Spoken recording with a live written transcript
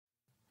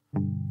The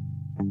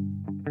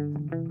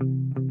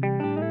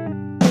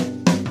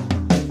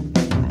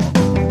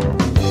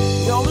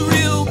only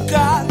real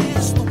God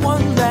is the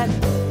one that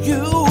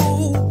you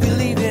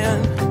believe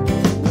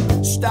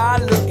in.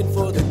 Start looking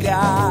for the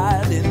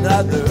God in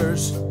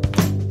others.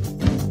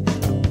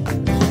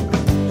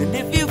 And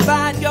if you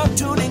find you're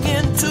tuning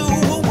into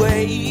a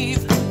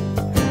wave,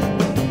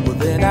 well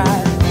then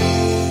I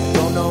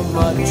don't know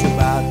much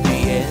about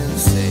being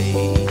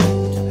saved.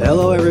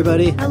 Hello,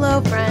 everybody. Hello,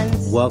 friends.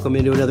 Welcome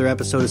into another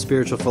episode of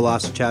Spiritual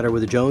Philosophy Chatter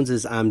with the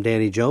Joneses. I'm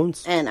Danny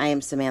Jones. And I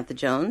am Samantha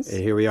Jones.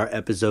 And here we are,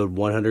 episode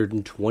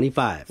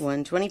 125.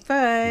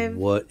 125.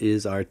 What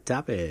is our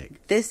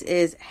topic? This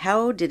is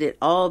How Did It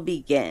All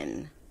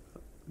Begin?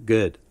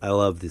 Good. I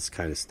love this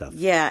kind of stuff.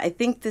 Yeah, I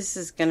think this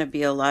is going to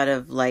be a lot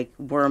of, like,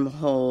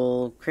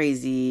 wormhole,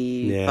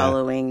 crazy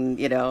following,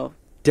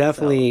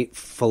 Definitely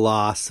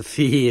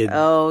philosophy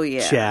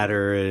and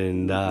chatter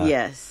and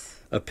yes.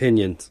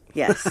 opinions.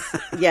 Yes.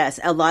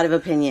 Yes, a lot of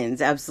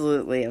opinions.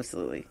 Absolutely,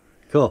 absolutely.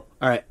 Cool.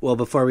 All right. Well,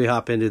 before we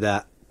hop into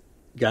that,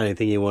 got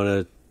anything you want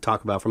to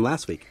talk about from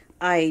last week?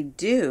 I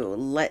do.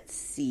 Let's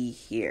see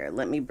here.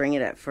 Let me bring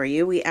it up for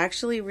you. We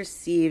actually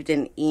received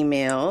an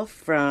email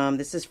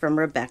this is from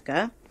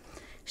Rebecca.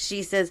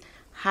 She says,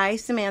 "Hi,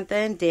 Samantha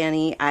and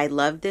Danny. I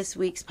love this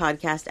week's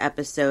podcast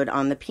episode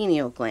on the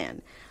pineal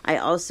gland. I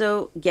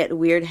also get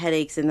weird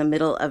headaches in the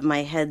middle of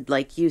my head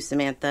like you,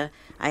 Samantha.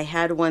 I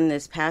had one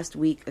this past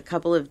week, a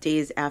couple of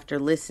days after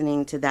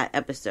listening to that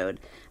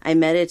episode. I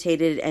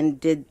meditated and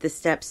did the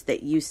steps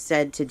that you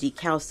said to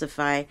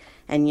decalcify,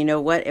 and you know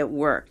what? It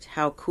worked.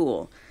 How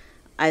cool.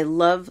 I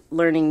love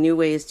learning new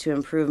ways to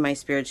improve my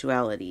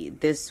spirituality.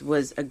 This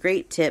was a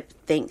great tip.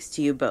 Thanks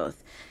to you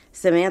both.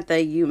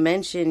 Samantha, you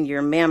mentioned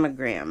your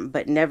mammogram,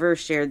 but never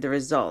shared the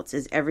results.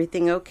 Is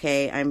everything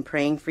okay? I'm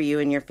praying for you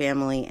and your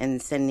family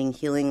and sending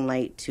healing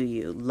light to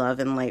you.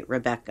 Love and light,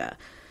 Rebecca."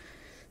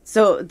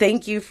 So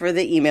thank you for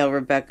the email,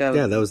 Rebecca.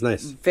 Yeah, that was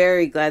nice.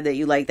 Very glad that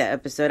you liked that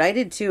episode. I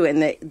did too.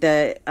 And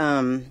the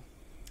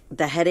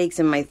headaches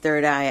in my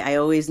third eye, I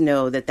always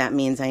know that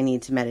means I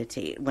need to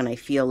meditate. When I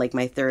feel like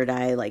my third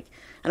eye,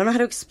 I don't know how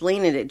to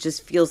explain it. It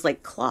just feels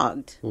like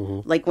clogged.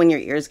 Mm-hmm. Like when your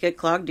ears get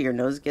clogged or your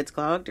nose gets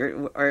clogged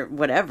or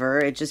whatever,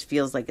 it just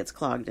feels like it's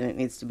clogged and it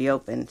needs to be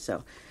opened.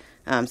 So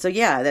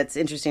yeah, that's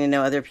interesting to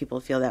know other people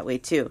feel that way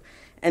too.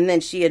 And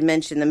then she had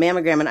mentioned the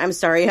mammogram, and I'm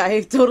sorry,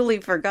 I totally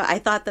forgot. I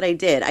thought that I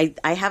did.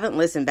 I haven't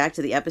listened back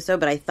to the episode,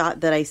 but I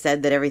thought that I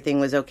said that everything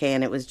was okay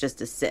and it was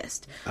just a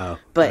cyst. Oh,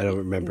 but I don't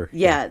remember.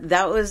 Yeah,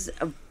 that was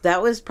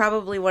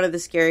probably one of the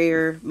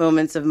scarier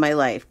moments of my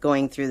life,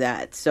 going through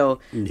that.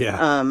 So,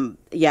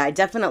 I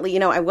definitely,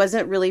 I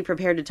wasn't really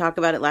prepared to talk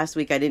about it last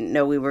week. I didn't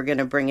know we were going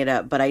to bring it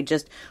up, but I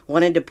just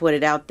wanted to put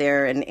it out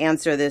there and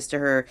answer this to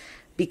her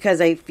because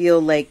I feel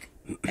like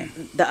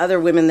the other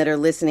women that are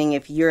listening,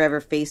 if you're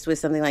ever faced with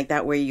something like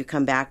that where you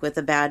come back with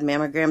a bad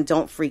mammogram,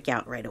 don't freak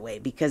out right away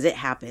because it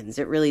happens.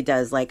 It really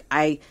does. Like,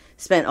 I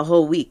spent a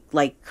whole week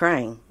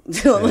crying.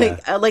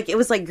 Like it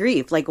was like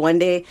grief. Like one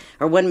day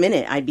or 1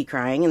 minute I'd be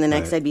crying and the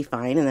next I'd be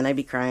fine and then I'd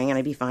be crying and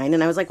I'd be fine.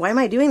 And I was like, why am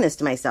I doing this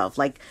to myself?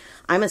 Like,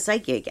 I'm a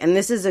psychic. And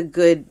this is a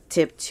good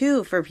tip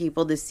too for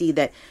people to see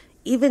that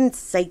even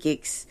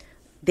psychics,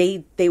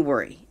 they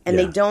worry and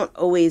they don't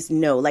always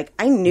know. Like,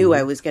 I knew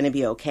I was going to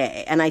be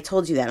okay. And I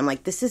told you that. I'm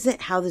like, this isn't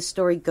how the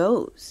story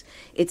goes.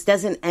 It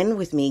doesn't end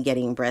with me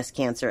getting breast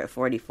cancer at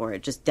 44.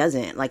 It just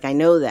doesn't. Like, I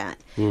know that.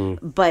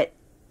 But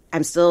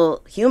I'm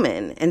still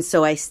human. And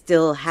so I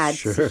still had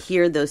to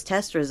hear those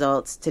test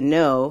results to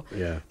know.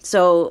 Yeah.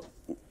 So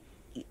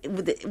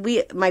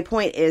my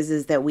point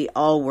is that we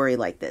all worry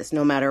like this,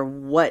 no matter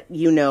what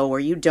you know or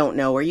you don't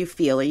know or you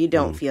feel or you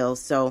don't feel.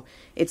 So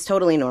it's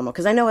totally normal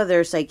because I know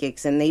other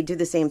psychics and they do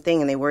the same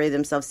thing and they worry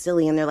themselves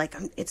silly and they're like,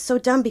 it's so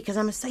dumb because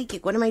I'm a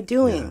psychic. What am I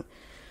doing? Yeah.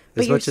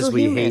 But as much as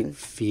we human. hate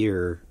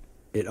fear,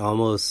 it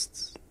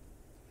almost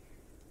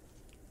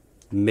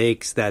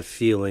makes that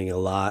feeling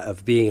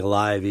of being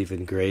alive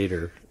even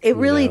greater. It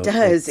really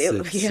does.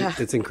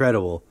 It's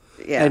incredible.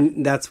 Yeah.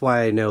 And that's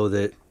why I know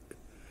that,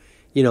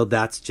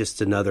 that's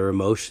just another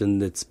emotion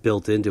that's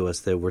built into us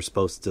that we're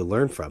supposed to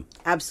learn from.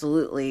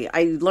 Absolutely.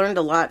 I learned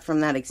a lot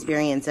from that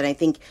experience. And I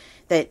think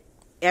that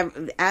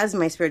as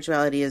my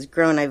spirituality has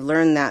grown, I've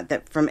learned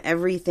that from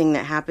everything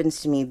that happens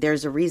to me,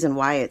 there's a reason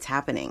why it's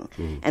happening.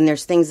 And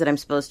there's things that I'm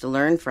supposed to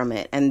learn from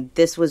it. And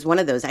this was one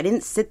of those. I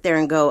didn't sit there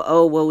and go,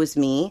 oh, woe is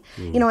me.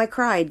 I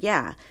cried.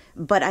 Yeah.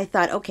 But I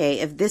thought,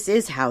 okay, if this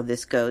is how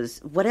this goes,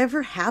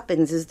 whatever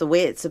happens is the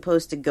way it's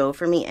supposed to go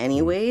for me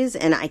anyways,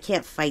 and I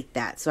can't fight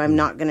that. So I'm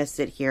not going to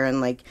sit here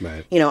and I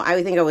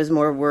think I was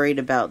more worried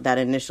about that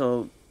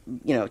initial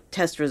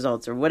test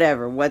results or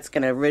what's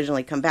going to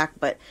originally come back.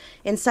 But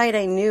inside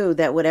I knew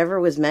that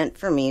whatever was meant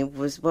for me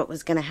was what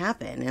was going to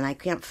happen, and I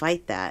can't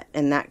fight that.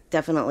 And that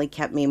definitely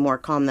kept me more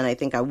calm than I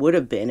think I would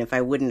have been if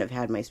I wouldn't have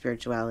had my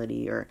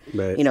spirituality or,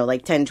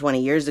 10,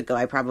 20 years ago,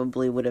 I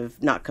probably would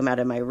have not come out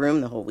of my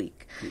room the whole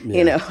week,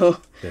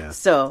 Yeah.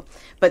 So,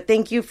 but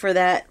thank you for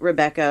that,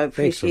 Rebecca. I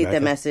appreciate Rebecca.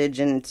 the message,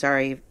 and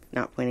sorry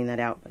not pointing that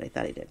out, but I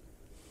thought I did.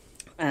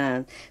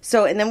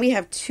 So, and then we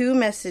have two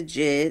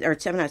messages, or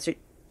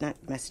not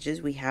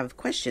messages, we have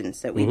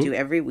questions that we do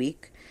every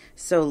week.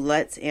 So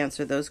let's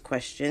answer those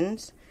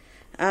questions.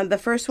 The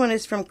first one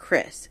is from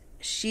Chris.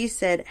 She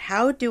said,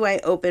 how do I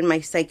open my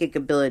psychic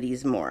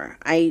abilities more?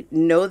 I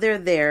know they're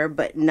there,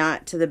 but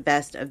not to the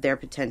best of their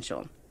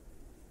potential.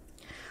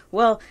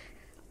 Well,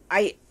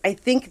 I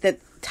think that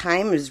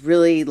time is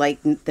really like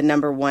the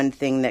number one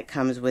thing that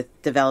comes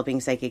with developing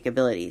psychic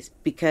abilities,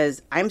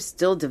 because I'm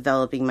still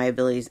developing my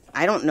abilities.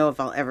 I don't know if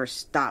I'll ever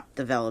stop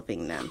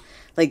developing them.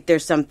 Like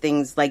there's some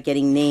things like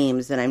getting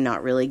names that I'm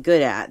not really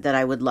good at that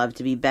I would love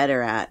to be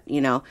better at,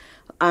 you know.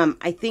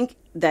 I think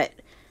that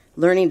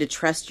learning to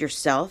trust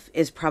yourself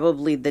is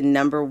probably the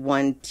number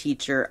one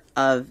teacher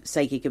of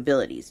psychic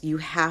abilities. You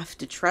have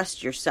to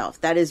trust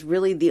yourself. That is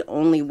really the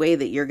only way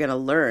that you're going to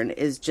learn,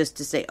 is just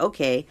to say,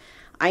 okay,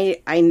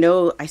 I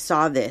know I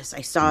saw this.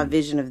 I saw a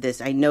vision of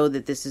this. I know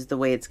that this is the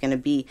way it's going to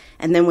be.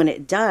 And then when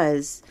it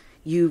does,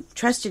 you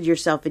trusted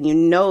yourself and you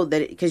know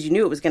that because you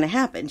knew it was going to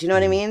happen. Do you know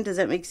what I mean? Does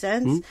that make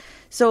sense? Mm-hmm.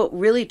 So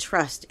really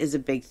trust is a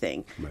big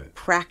thing. Right.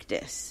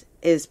 Practice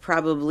is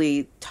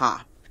probably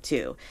top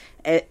too.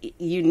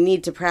 You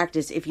need to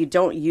practice. If you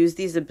don't use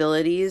these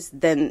abilities,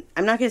 then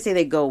I'm not going to say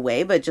they go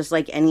away, but just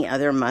like any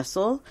other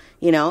muscle,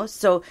 you know,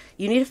 so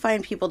you need to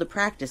find people to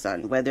practice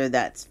on, whether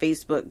that's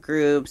Facebook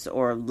groups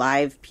or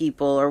live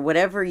people or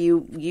whatever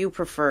you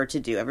prefer to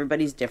do.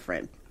 Everybody's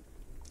different.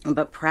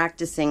 But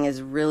practicing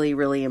is really,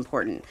 really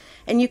important.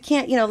 And you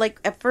can't, you know, like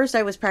at first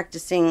I was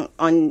practicing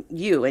on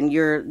you and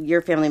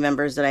your family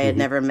members that I had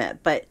never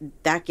met, but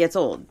that gets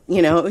old.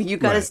 You know, you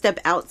got to step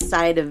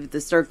outside of the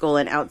circle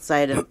and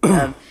outside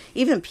of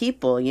even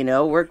people, you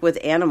know, work with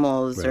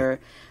animals or,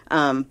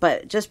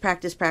 but just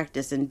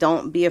practice and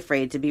don't be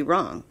afraid to be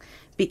wrong,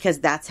 because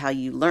that's how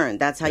you learn.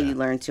 That's how you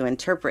learn to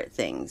interpret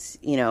things,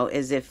 you know,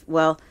 as if,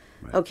 well,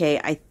 okay,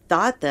 I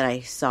thought that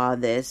I saw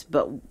this,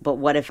 but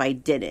what if I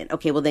didn't?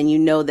 Okay, well then you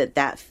know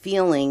that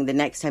feeling the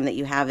next time that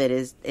you have it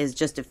is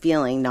just a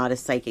feeling, not a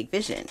psychic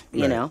vision,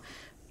 you know?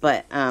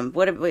 But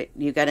what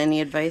you got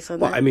any advice on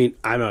that? Well, I mean,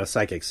 I'm not a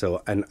psychic,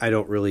 so and I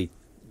don't really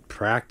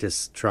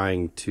practice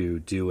trying to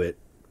do it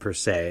per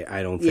se.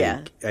 I don't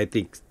think I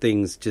think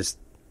things just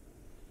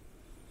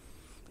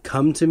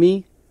come to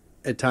me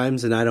at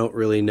times, and I don't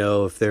really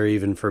know if they're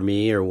even for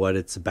me or what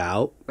it's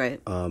about.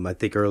 Right. I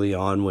think early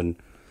on when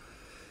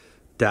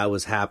that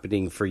was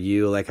happening for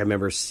you, like I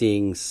remember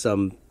seeing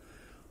some,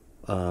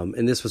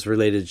 and this was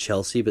related to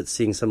Chelsea, but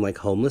seeing some like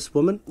homeless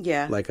woman,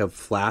 like a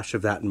flash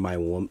of that in my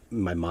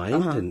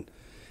mind,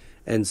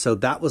 and so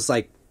that was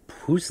like,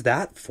 who's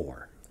that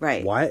for?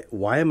 Right?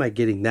 Why am I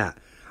getting that?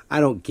 I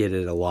don't get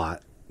it a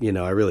lot, you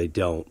know. I really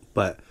don't,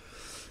 but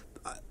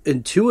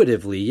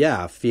intuitively,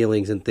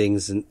 feelings and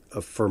things, and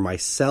for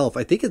myself,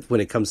 I think when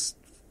it comes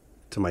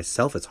to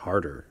myself, it's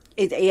harder.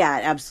 It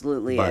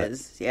absolutely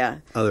is. Yeah.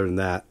 Other than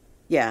that.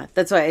 Yeah,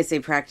 that's why I say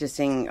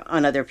practicing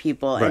on other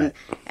people. Right.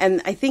 And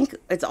I think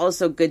it's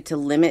also good to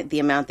limit the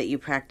amount that you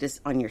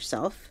practice on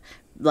yourself,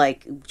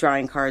 like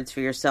drawing cards for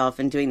yourself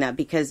and doing that,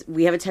 because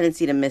we have a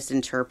tendency to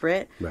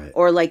misinterpret. Right.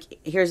 Or like,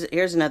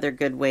 here's another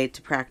good way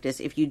to practice.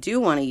 If you do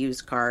want to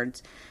use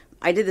cards,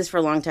 I did this for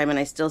a long time and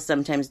I still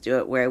sometimes do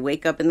it, where I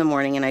wake up in the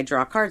morning and I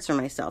draw cards for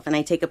myself and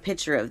I take a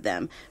picture of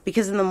them,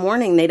 because in the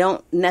morning they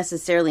don't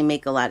necessarily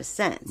make a lot of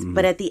sense,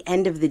 but at the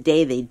end of the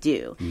day they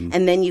do.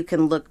 And then you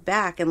can look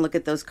back and look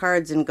at those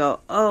cards and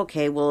go, oh,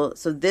 okay, well,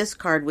 so this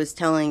card was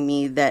telling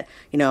me that,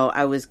 you know,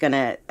 I was going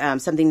to,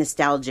 something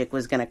nostalgic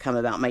was going to come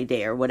about my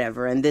day or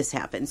whatever, and this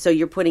happened. So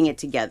you're putting it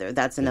together.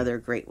 That's another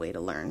great way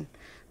to learn.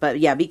 But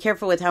yeah, be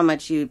careful with how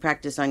much you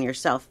practice on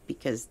yourself,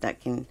 because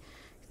that can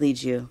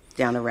leads you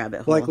down a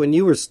rabbit hole. Like when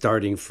you were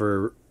starting,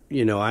 for,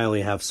 you know, I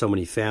only have so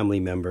many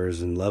family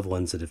members and loved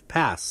ones that have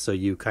passed, so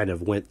you kind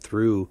of went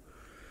through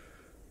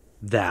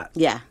that.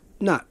 Yeah.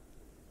 Not,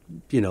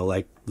 you know,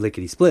 like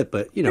lickety split,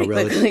 but, you know,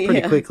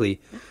 pretty quickly.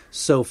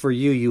 So for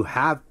you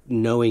have,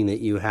 knowing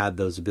that you had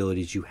those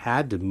abilities, you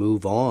had to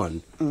move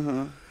on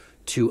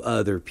to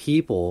other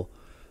people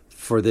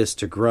for this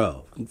to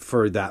grow,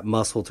 for that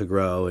muscle to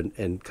grow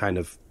and kind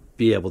of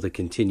be able to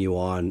continue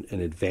on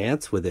and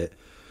advance with it.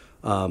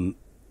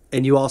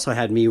 And you also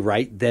had me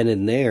right then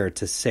and there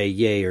to say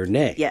yay or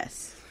nay.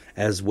 Yes.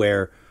 As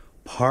where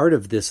part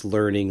of this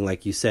learning,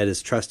 like you said,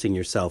 is trusting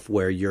yourself,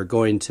 where you're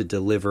going to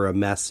deliver a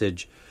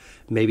message,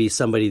 maybe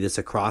somebody that's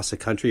across a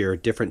country or a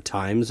different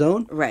time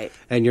zone. Right.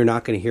 And you're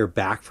not going to hear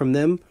back from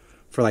them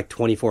for like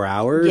 24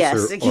 hours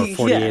or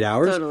 48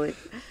 hours. Totally.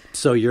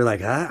 So you're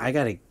like, I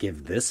got to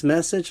give this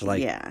message?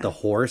 Like the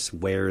horse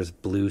wears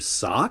blue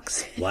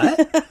socks?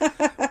 What?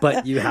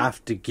 But you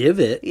have to give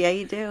it. Yeah,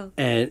 you do.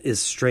 And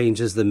as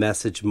strange as the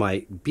message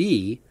might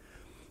be,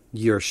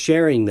 you're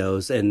sharing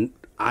those. And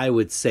I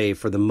would say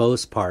for the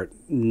most part,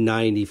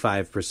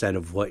 95%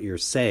 of what you're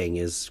saying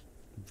is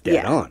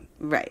dead on.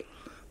 Right.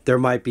 there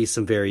might be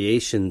some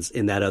variations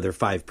in that other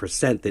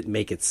 5% that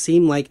make it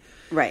seem like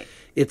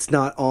it's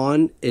not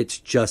on, it's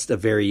just a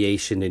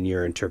variation in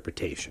your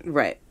interpretation.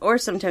 Right. Or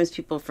sometimes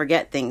people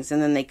forget things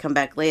and then they come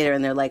back later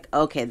and they're like,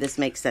 okay, this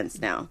makes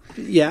sense now.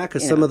 Yeah,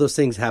 because some of those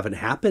things haven't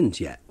happened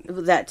yet.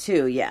 That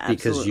too, yeah,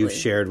 because absolutely. you've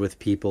shared with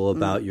people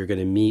about you're going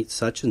to meet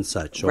such and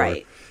such, or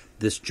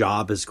this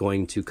job is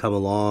going to come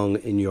along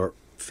in your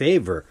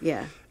favor.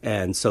 Yeah.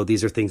 And so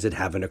these are things that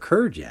haven't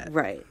occurred yet.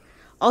 Right.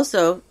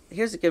 Also,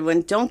 here's a good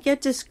one. Don't get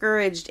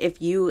discouraged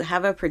if you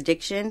have a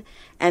prediction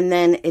and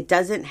then it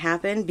doesn't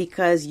happen,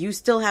 because you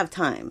still have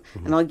time.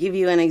 Mm-hmm. And I'll give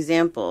you an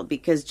example,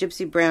 because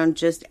Gypsy Brown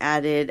just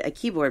added a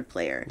keyboard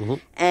player. Mm-hmm.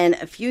 And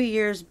a few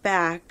years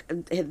back,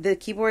 the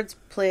keyboard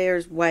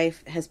player's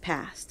wife has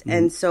passed. Mm-hmm.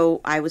 And so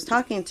I was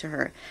talking to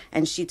her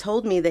and she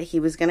told me that he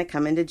was going to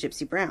come into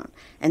Gypsy Brown.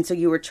 And so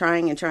you were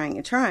trying and trying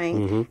and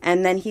trying. Mm-hmm.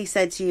 And then he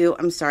said to you,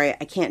 I'm sorry,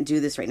 I can't do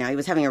this right now. He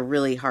was having a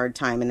really hard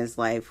time in his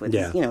life with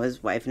his,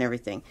 his wife and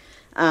everything.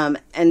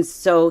 And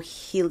so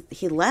he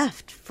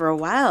left for a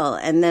while,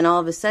 and then all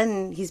of a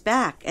sudden he's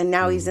back, and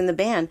now he's in the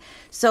band.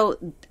 So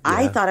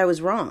I thought I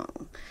was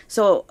wrong.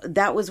 So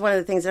that was one of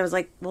the things that I was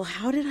like, well,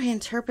 how did I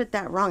interpret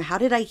that wrong? How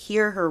did I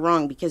hear her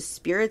wrong? Because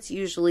spirits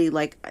usually,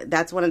 like,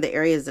 that's one of the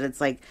areas that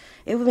it's like,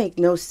 it would make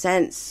no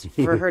sense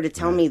for her to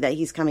tell me that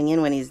he's coming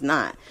in when he's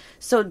not.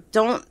 So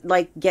don't,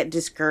 like, get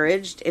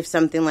discouraged if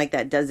something like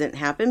that doesn't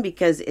happen,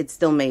 because it's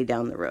still May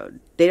down the road.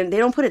 They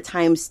don't put a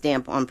time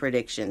stamp on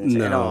predictions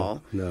at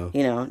all. No.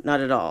 You know,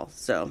 not at all.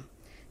 So,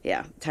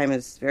 yeah, time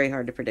is very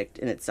hard to predict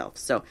in itself.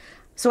 So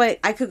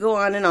I could go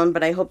on and on,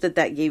 but I hope that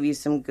gave you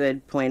some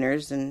good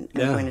pointers and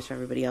pointers for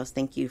everybody else.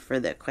 Thank you for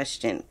the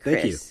question,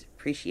 Chris. Thank you.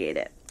 Appreciate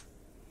it.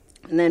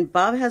 And then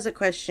Bob has a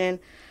question.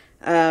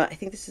 I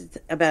think this is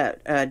about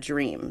a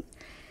dream.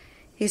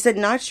 He said,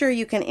 not sure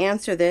you can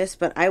answer this,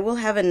 but I will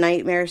have a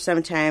nightmare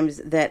sometimes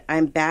that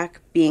I'm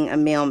back being a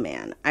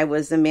mailman. I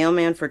was a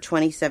mailman for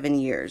 27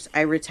 years.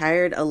 I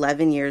retired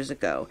 11 years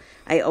ago.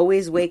 I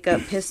always wake up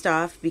pissed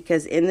off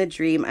because in the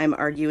dream I'm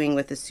arguing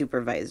with a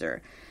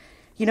supervisor.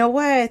 You know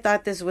why I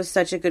thought this was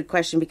such a good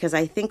question? Because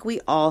I think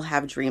we all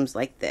have dreams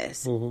like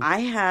this. Mm-hmm. I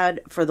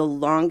had, for the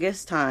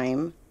longest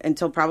time,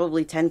 until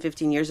probably 10,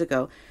 15 years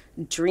ago,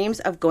 dreams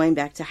of going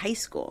back to high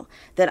school.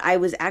 That I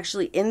was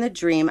actually in the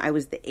dream, I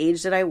was the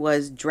age that I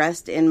was,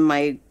 dressed in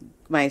my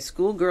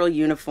schoolgirl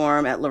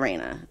uniform at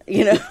Lorena,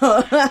 you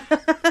know?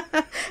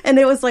 And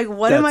it was like,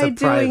 what am I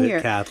doing here?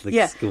 That's a private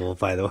Catholic school,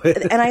 by the way.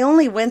 And I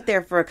only went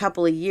there for a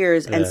couple of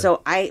years. And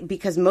so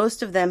because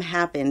most of them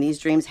these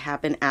dreams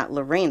happen at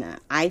Lorena,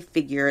 I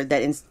figure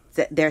that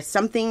there's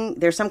some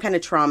kind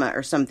of trauma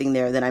or something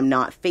there that I'm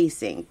not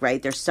facing,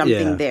 right? There's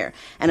something there.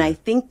 And I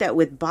think that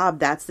with Bob,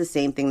 that's the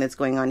same thing that's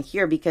going on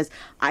here, because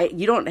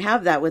you don't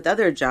have that with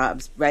other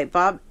jobs, right,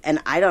 Bob? And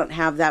I don't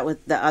have that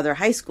with the other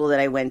high school that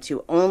I went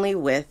to, only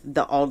with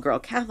the all-girl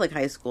Catholic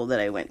high school that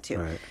I went to.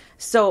 Right.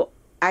 So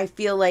I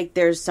feel like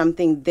there's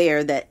something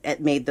there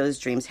that made those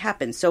dreams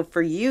happen. So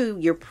for you,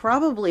 you're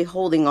probably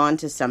holding on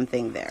to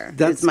something there.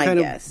 That's my kind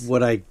guess. Of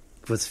what I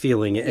was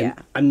feeling. And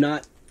I'm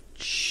not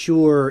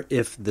sure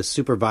if the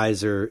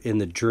supervisor in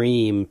the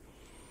dream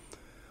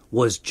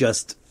was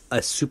just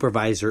a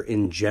supervisor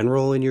in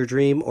general in your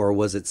dream, or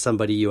was it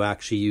somebody you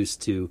actually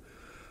used to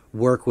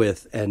work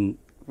with and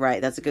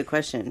that's a good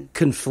question,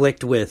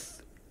 conflict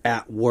with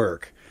at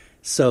work.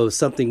 So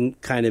something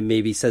kind of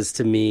maybe says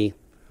to me,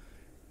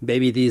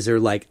 maybe these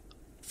are like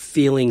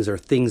feelings or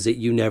things that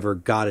you never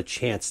got a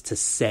chance to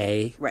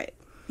say, right?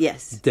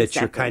 Yes, that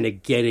you're kind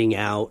of getting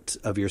out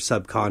of your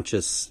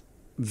subconscious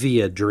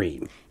via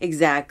dream.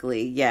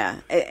 Exactly, yeah.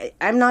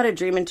 I'm not a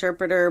dream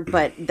interpreter,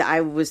 but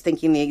I was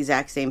thinking the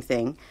exact same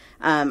thing.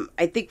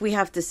 I think we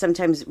have to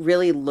sometimes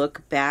really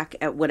look back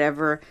at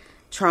whatever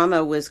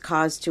trauma was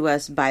caused to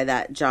us by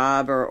that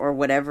job or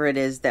whatever it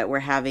is that we're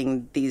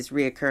having these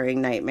reoccurring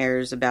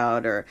nightmares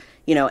about, or,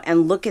 you know,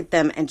 and look at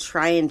them and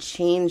try and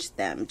change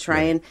them.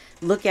 Try and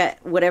look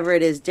at whatever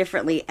it is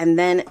differently, and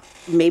then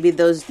maybe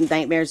those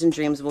nightmares and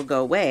dreams will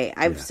go away.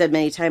 I've said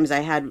many times I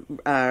had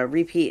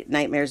repeat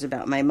nightmares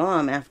about my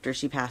mom after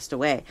she passed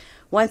away.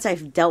 Once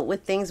I've dealt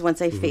with things,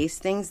 once I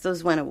faced things,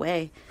 those went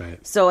away.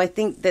 Right. So I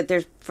think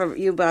that for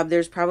you, Bob,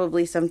 there's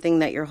probably something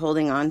that you're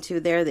holding on to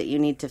there that you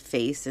need to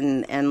face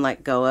and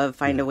let go of,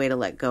 find a way to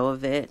let go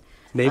of it.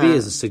 Maybe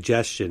as a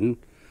suggestion,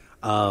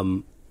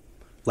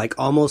 like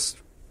almost,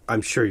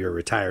 I'm sure you're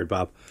retired,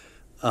 Bob,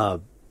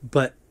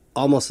 but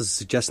almost as a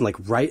suggestion, like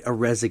write a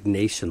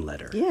resignation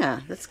letter.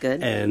 Yeah, that's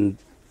good. And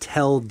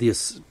tell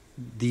these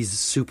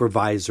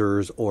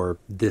supervisors or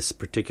this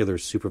particular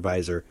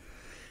supervisor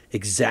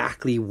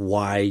exactly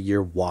why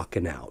you're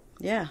walking out.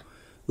 Yeah.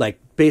 Like,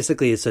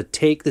 basically, it's a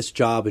take this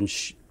job and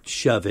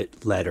shove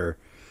it letter,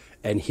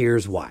 and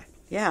here's why.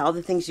 Yeah, all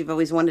the things you've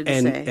always wanted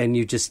to say. And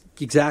you just,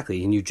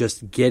 and you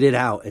just get it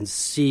out and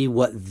see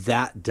what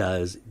that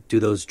does.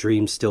 Do those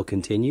dreams still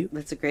continue?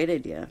 That's a great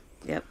idea.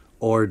 Yep.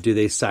 Or do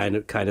they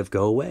kind of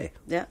go away?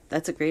 Yeah,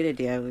 that's a great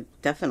idea. I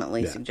would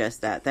definitely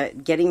suggest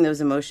that getting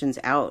those emotions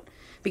out.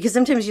 Because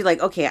sometimes you're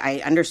like, okay, I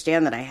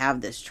understand that I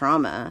have this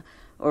trauma,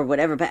 or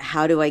whatever. But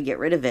how do I get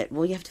rid of it?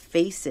 Well, you have to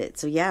face it.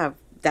 So yeah,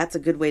 that's a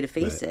good way to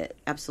face it.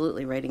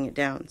 Absolutely, writing it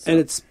down. So, and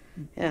it's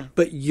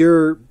but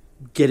you're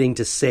getting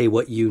to say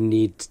what you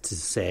need to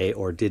say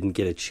or didn't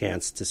get a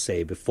chance to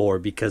say before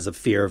because of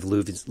fear of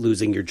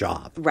losing your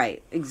job.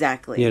 Right,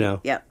 exactly. You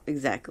know? Yep,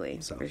 exactly,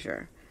 for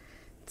sure.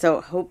 So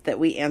hope that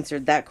we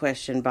answered that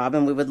question, Bob,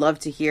 and we would love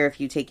to hear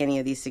if you take any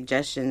of these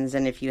suggestions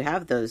and if you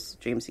have those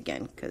dreams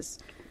again, because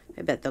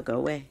I bet they'll go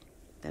away.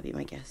 That'd be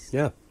my guess.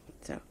 Yeah.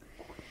 So,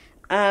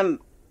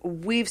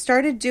 we've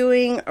started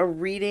doing a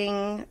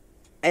reading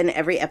in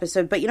every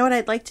episode, but you know what?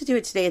 I'd like to do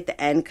it today at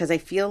the end because I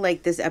feel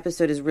like this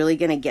episode is really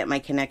going to get my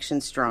connection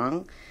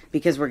strong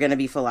because we're going to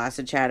be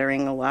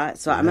chattering a lot.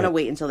 So I'm going to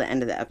wait until the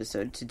end of the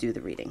episode to do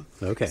the reading.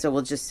 Okay. So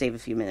we'll just save a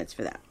few minutes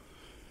for that.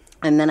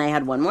 And then I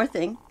had one more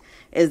thing,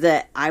 is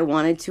that I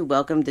wanted to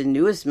welcome the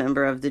newest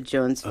member of the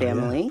Jones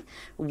family.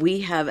 Oh, yeah. We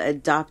have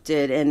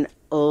adopted an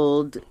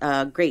old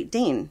Great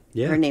Dane.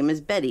 Yeah. Her name is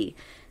Betty.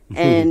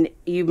 And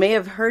you may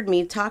have heard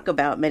me talk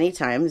about many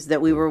times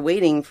that we were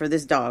waiting for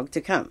this dog to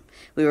come.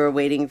 We were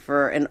waiting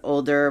for an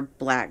older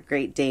black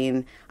Great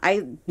Dane.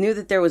 I knew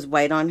that there was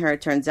white on her.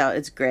 It turns out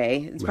it's gray.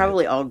 It's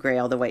probably all gray,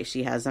 all the white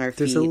she has on her feet.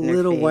 There's a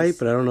little white,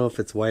 but I don't know if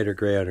it's white or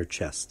gray on her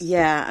chest.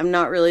 Yeah, I'm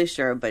not really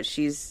sure, but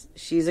she's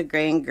a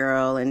graying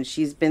girl, and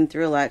she's been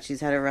through a lot.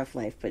 She's had a rough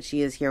life, but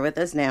she is here with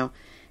us now.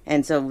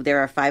 And so there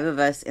are 5 of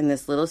us in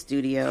this little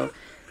studio,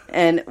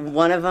 and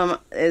one of them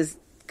is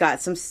got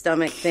some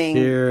stomach thing.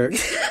 They're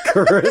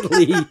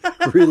currently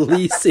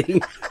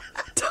releasing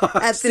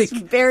toxic at this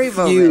very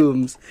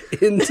fumes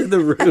into the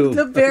room.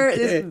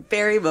 This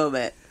very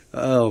moment.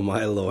 Oh,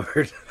 my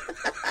Lord.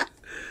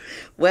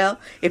 Well,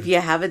 if you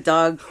have a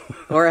dog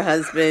or a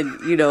husband,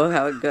 you know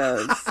how it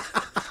goes.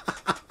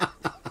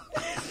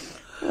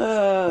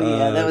 Oh,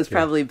 yeah, that was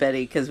probably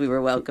Betty because we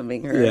were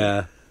welcoming her.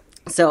 Yeah.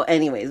 So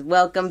anyways,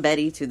 welcome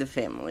Betty to the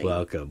family.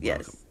 Welcome. Yes.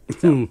 Welcome.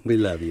 So, we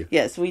love you.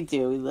 Yes, we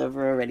do. We love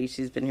her already.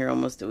 She's been here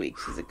almost a week.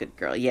 She's a good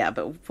girl. Yeah,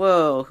 but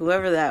whoa,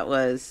 whoever that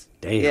was.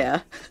 Damn.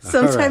 Yeah.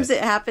 Sometimes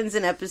it happens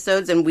in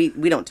episodes and we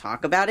don't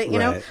talk about it, you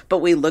know, but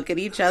we look at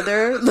each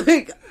other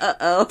like,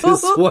 uh-oh.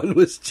 This one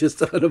was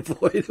just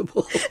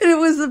unavoidable. And it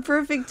was the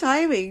perfect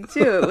timing,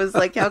 too. It was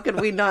like, how could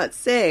we not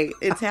say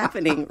it's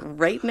happening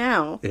right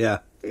now? Yeah.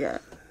 Yeah.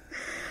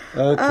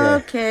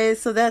 Okay,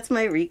 so that's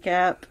my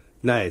recap.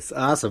 Nice.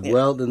 Awesome. Yeah.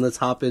 Well, then let's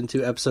hop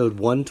into episode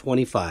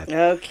 125.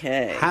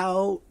 Okay.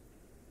 How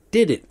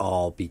did it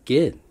all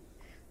begin?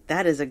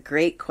 That is a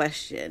great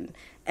question.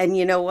 And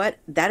you know what?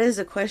 That is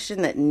a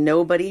question that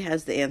nobody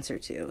has the answer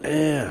to.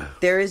 Yeah.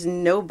 There is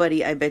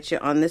nobody, I bet you,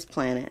 on this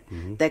planet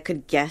that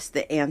could guess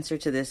the answer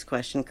to this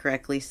question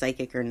correctly,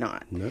 psychic or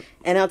not. Nope.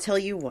 And I'll tell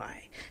you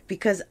why.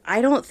 Because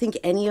I don't think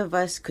any of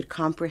us could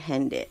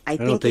comprehend it. I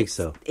don't think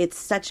so. It's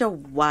such a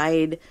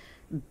wide,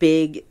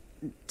 big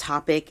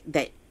topic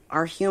that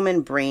our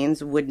human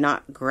brains would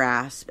not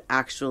grasp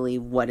actually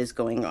what is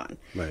going on.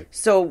 Right.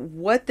 So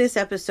what this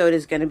episode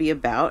is going to be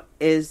about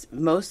is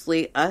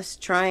mostly us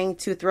trying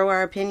to throw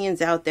our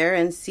opinions out there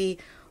and see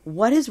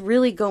what is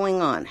really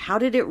going on. How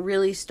did it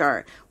really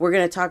start? We're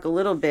going to talk a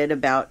little bit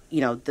about, you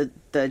know,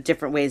 the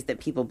different ways that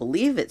people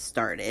believe it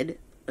started,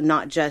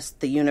 not just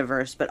the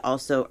universe, but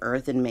also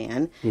Earth and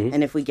man. Mm-hmm.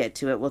 And if we get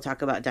to it, we'll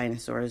talk about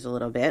dinosaurs a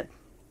little bit.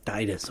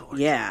 Dinosaurs.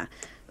 Yeah.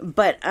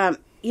 But,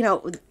 you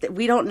know,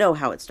 we don't know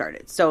how it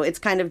started. So it's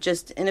kind of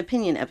just an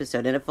opinion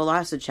episode and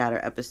a Chatter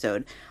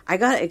episode. I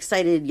got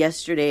excited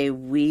yesterday.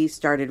 We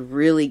started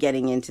really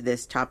getting into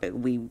this topic.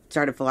 We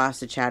started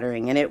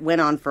Chattering and it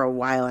went on for a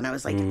while. And I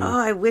was like, oh,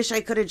 I wish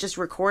I could have just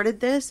recorded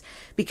this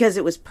because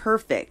it was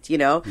perfect, you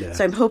know? Yeah.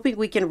 So I'm hoping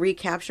we can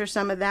recapture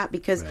some of that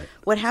because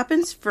what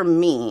happens for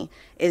me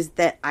is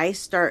that I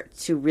start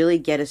to really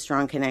get a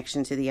strong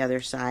connection to the other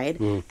side.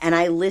 And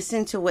I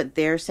listen to what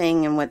they're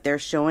saying and what they're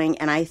showing.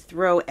 And I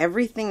throw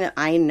everything that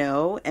I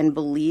know and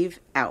believe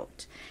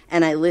out.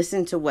 And I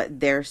listen to what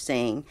they're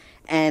saying.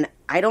 And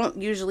I don't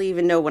usually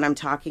even know what I'm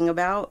talking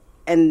about.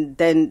 And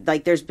then,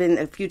 like, there's been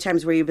a few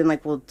times where you've been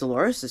like, well,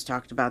 Dolores has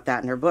talked about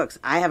that in her books.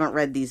 I haven't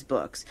read these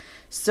books.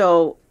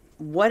 So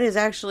what is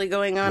actually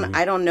going on,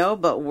 I don't know.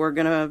 But we're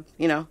going to,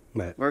 you know,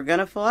 we're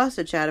going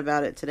to chat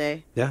about it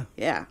today. Yeah.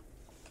 Yeah.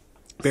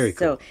 Very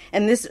cool. So,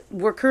 and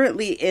we're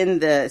currently in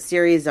the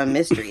series on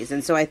mysteries.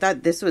 And so I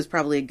thought this was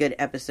probably a good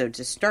episode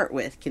to start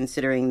with,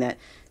 considering that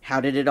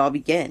how did it all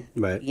begin?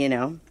 Right. You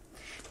know?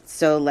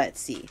 So let's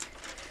see.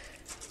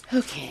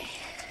 Okay.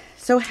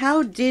 So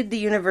how did the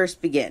universe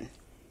begin?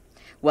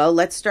 Well,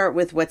 let's start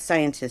with what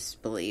scientists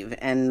believe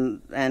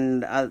and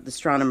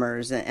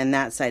astronomers and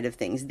that side of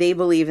things. They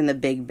believe in the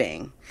Big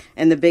Bang.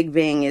 And the Big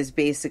Bang is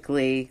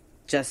basically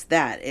just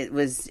that. It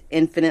was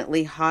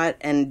infinitely hot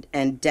and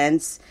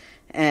dense.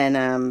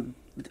 And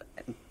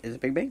is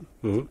it Big Bang?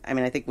 Mm-hmm. I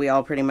mean, I think we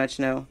all pretty much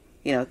know,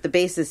 you know, the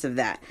basis of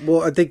that.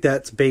 Well, I think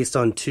that's based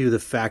on, too, the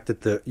fact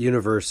that the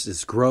universe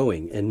is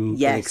growing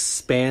and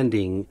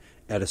expanding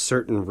at a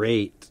certain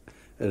rate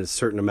at a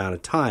certain amount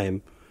of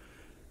time.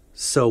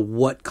 So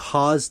what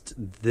caused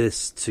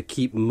this to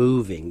keep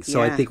moving?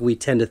 So I think we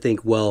tend to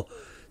think, well,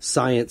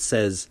 science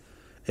says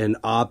an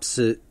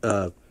opposite...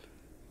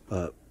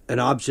 an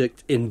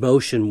object in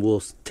motion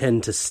will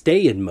tend to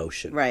stay in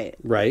motion. Right.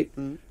 Right?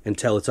 Mm-hmm.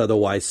 Until it's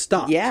otherwise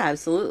stopped. Yeah,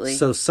 absolutely.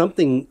 So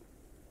something,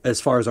 as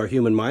far as our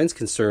human mind's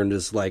concerned,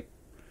 is like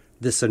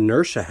this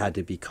inertia had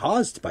to be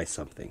caused by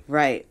something.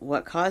 Right.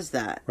 What caused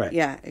that? Right.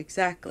 Yeah,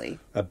 exactly.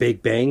 A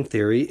Big Bang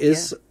theory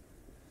is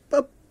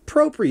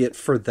appropriate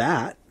for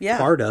that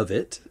part of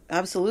it.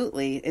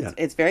 Absolutely.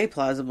 It's very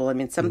plausible. I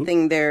mean,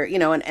 something there,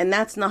 and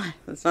that's not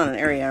an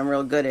area I'm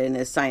real good in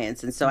is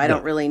science. And so I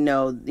don't really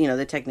know,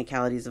 the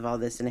technicalities of all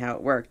this and how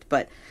it worked.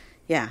 But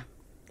yeah,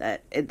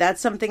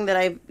 that's something that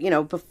I've,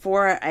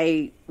 before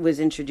I was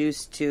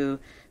introduced to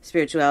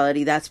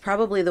spirituality, that's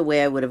probably the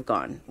way I would have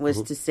gone,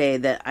 was to say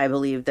that I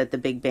believe that the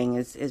Big Bang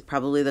is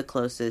probably the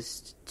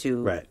closest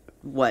to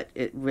what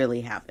it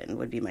really happened,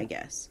 would be my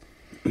guess.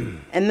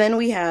 And then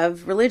we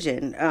have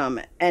religion,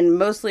 and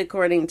mostly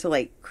according to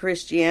like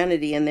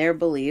Christianity and their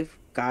belief,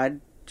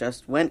 God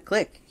just went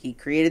click. He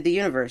created the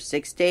universe.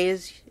 6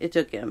 days it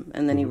took him,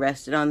 and then he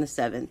rested on the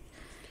seventh.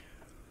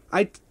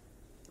 The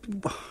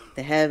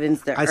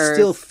heavens, the earth. I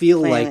still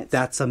feel planets. Like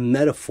that's a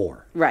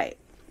metaphor, right?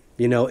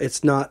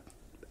 It's not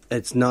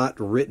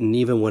written.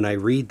 Even when I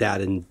read that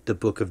in the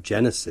book of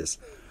Genesis,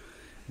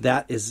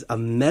 that is a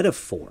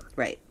metaphor,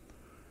 right?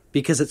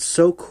 Because it's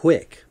so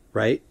quick.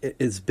 Right?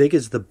 As big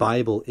as the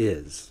Bible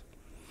is,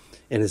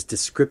 and as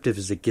descriptive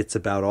as it gets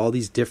about all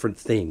these different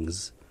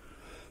things,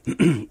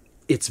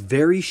 it's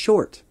very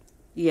short.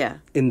 Yeah.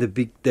 In the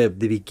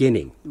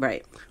beginning.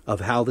 Right. Of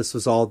how this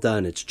was all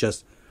done. It's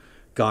just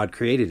God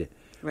created it.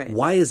 Right.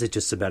 Why is it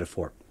just a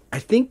metaphor? I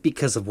think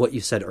because of what you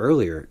said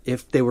earlier.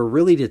 If they were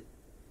really to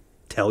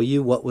tell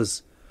you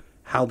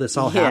how this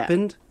all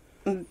happened,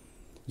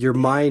 your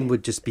mind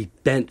would just be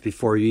bent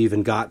before you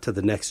even got to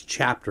the next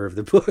chapter of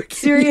the book.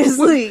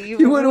 Seriously.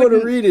 You wouldn't want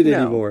to read it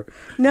anymore.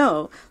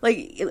 No.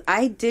 Like,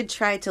 I did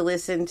try to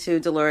listen to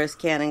Dolores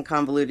Cannon,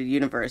 Convoluted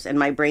Universe, and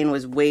my brain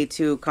was way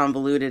too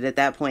convoluted at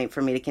that point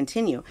for me to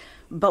continue.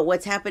 But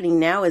what's happening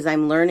now is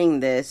I'm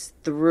learning this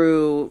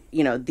through,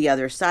 the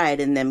other side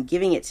and them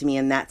giving it to me,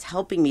 and that's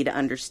helping me to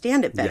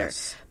understand it better.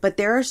 Yes. But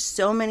there are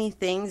so many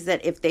things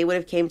that if they would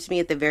have came to me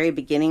at the very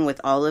beginning with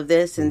all of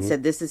this and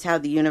said, this is how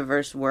the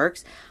universe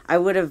works, I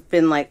would have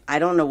been like, I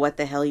don't know what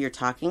the hell you're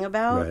talking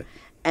about. Right.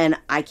 And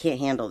I can't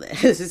handle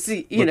this.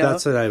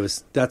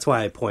 That's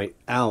why I point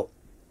out,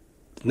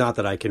 not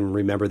that I can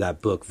remember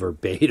that book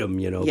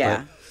verbatim,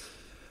 but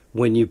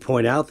when you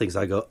point out things,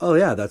 I go, oh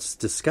yeah, that's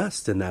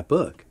discussed in that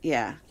book.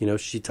 Yeah.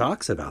 She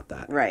talks about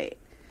that. Right.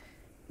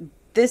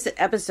 This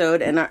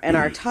episode and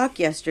our talk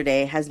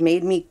yesterday has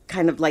made me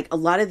kind of like a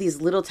lot of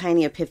these little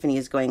tiny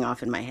epiphanies going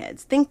off in my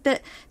head. Things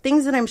that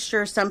I'm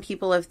sure some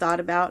people have thought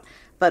about,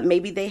 but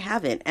maybe they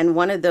haven't. And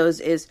one of those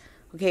is,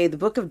 okay, the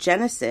book of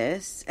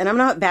Genesis, and I'm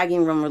not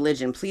bagging on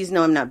religion. Please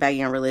know I'm not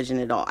bagging on religion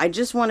at all. I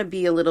just want to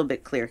be a little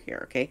bit clear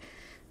here, okay?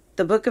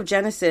 The book of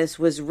Genesis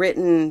was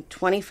written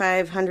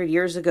 2,500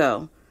 years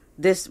ago.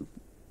 This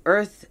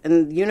earth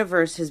and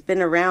universe has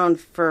been around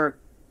for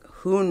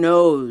who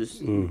knows,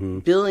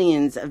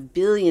 billions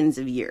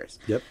of years.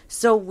 Yep.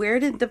 So where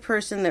did the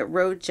person that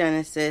wrote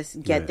Genesis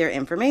get their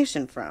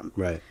information from?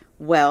 Right.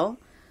 Well,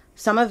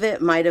 some of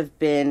it might have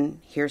been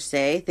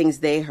hearsay, things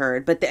they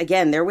heard. But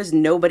again, there was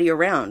nobody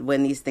around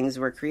when these things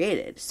were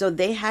created. So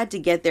they had to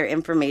get their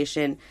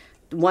information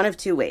one of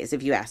two ways,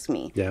 if you ask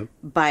me. Yeah.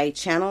 By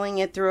channeling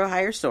it through a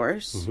higher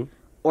source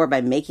or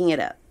by making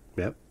it up.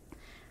 Yep.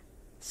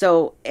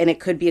 So, and it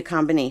could be a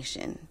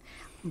combination.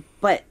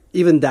 But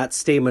even that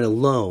statement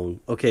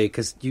alone, okay,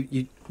 because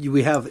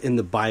we have in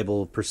the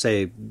Bible, per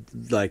se,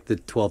 like the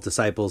 12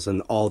 disciples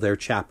and all their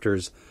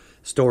chapters,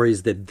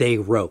 stories that they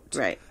wrote.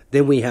 Right.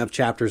 Then we have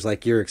chapters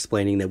like you're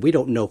explaining that we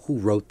don't know who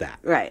wrote that.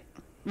 Right.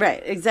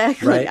 Right,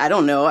 exactly. Right? I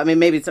don't know. I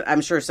mean,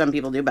 I'm sure some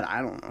people do, but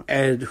I don't know.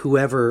 And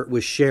whoever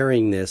was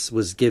sharing this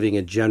was giving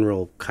a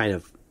general kind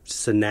of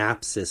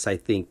synopsis, I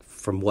think,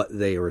 from what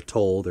they were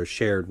told or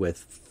shared with,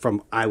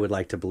 from, I would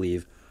like to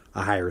believe,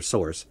 a higher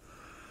source.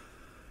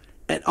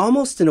 And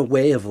almost in a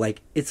way of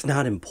like, it's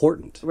not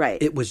important.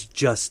 Right. It was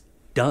just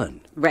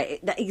done.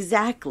 Right.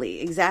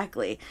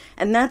 Exactly.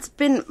 And that's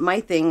been my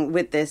thing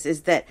with this,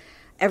 is that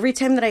every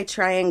time that I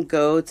try and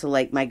go to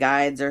like my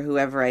guides or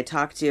whoever I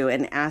talk to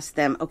and ask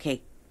them,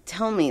 okay,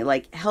 tell me,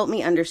 like, help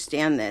me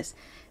understand this,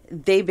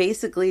 they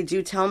basically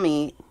do tell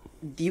me,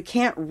 you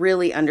can't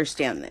really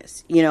understand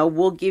this.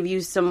 We'll give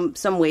you some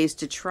ways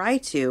to try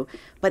to,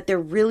 but there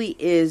really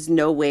is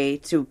no way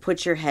to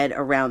put your head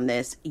around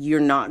this. You're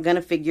not going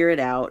to figure it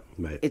out.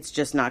 Right. It's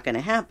just not going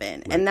to happen.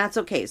 Right. And that's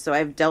okay. So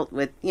I've dealt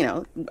with,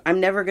 I'm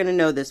never going to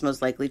know this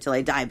most likely till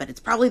I die, but it's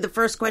probably the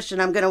first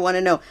question I'm going to want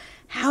to know.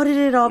 How did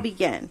it all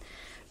begin?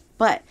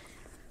 But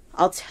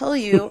I'll tell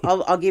you,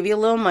 I'll give you a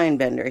little mind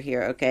bender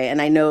here, okay?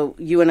 And I know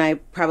you and I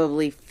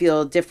probably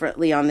feel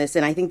differently on this,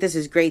 and I think this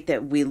is great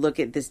that we look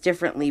at this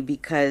differently,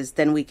 because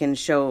then we can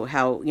show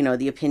how,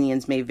 the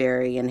opinions may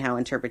vary and how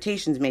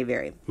interpretations may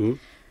vary. Mm-hmm.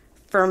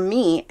 For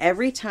me,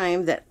 every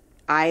time that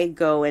I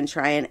go and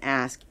try and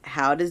ask,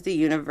 how does the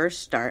universe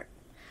start,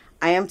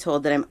 I am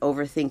told that I'm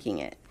overthinking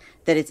it,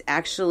 that it's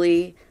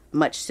actually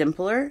much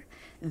simpler,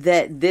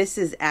 that this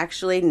is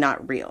actually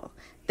not real,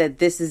 that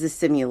this is a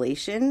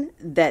simulation,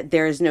 that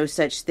there is no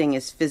such thing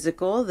as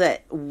physical,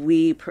 that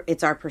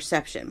it's our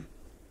perception.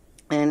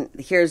 And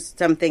here's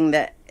something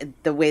that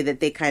the way that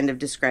they kind of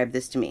described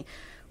this to me.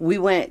 We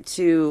went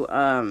to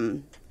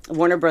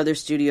Warner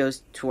Brothers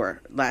Studios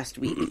tour last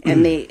week,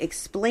 and they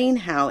explain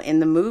how in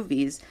the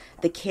movies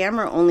the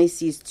camera only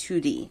sees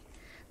 2D,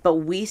 but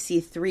we see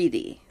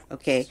 3D.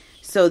 Okay,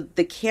 so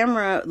the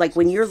camera, like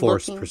when you're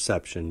forced looking... Forced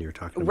perception you're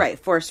talking about. Right,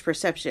 forced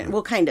perception.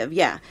 Well, kind of,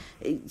 yeah.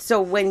 So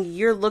when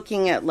you're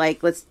looking at,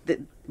 like,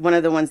 one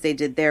of the ones they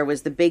did there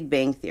was the Big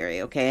Bang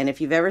Theory, okay? And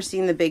if you've ever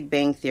seen the Big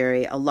Bang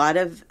Theory, a lot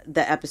of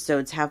the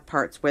episodes have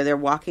parts where they're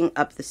walking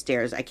up the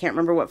stairs. I can't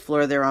remember what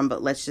floor they're on,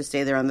 but let's just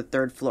say they're on the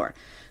 3rd floor.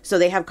 So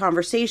they have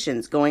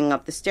conversations going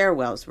up the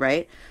stairwells,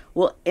 right?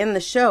 Well, in the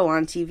show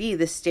on TV,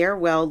 the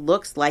stairwell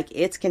looks like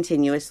it's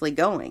continuously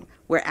going,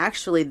 where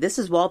actually this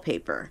is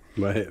wallpaper.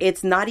 Right.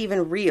 It's not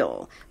even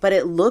real, but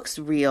it looks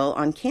real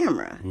on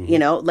camera. You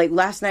know, like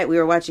last night we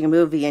were watching a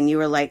movie and you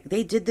were like,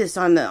 they did this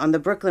on the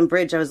Brooklyn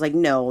Bridge. I was like,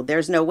 no,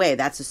 there's no way.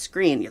 That's a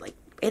screen. You're like,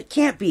 it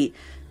can't be.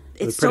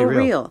 It's so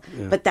real.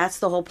 Yeah. But that's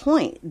the whole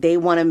point. They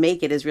want to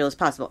make it as real as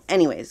possible.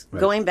 Anyways,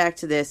 going back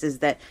to this is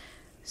that,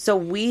 so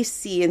we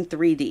see in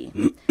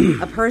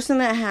 3D. A person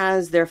that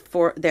has their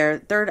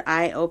third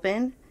eye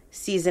open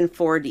sees in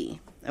 4D.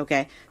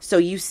 Okay, so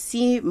you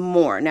see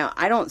more. Now,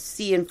 I don't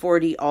see in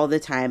 4D all the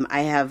time.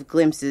 I have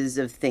glimpses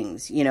of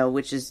things, you know,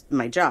 which is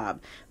my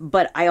job.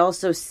 But I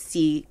also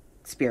see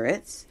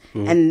spirits.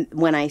 And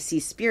when I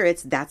see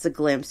spirits, that's a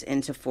glimpse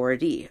into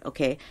 4D.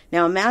 Okay,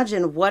 now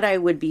imagine what I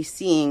would be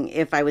seeing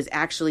if I was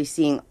actually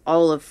seeing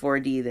all of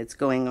 4D that's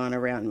going on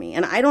around me.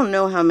 And I don't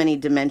know how many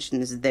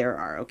dimensions there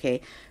are, okay?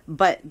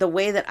 But the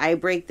way that I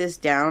break this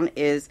down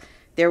is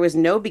there was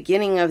no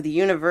beginning of the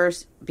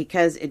universe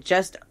because it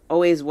just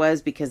always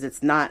was, because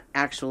it's not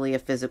actually a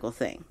physical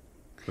thing.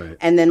 Right.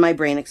 And then my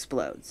brain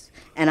explodes.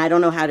 And I don't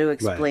know how to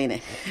explain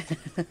it.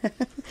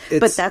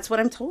 But that's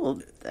what I'm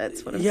told.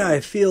 That's what I'm told.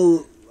 I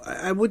feel...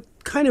 I would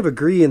kind of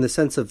agree in the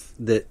sense of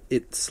that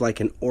it's like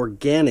an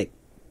organic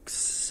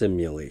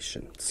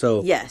simulation.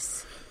 So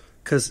yes,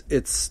 because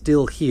it's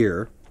still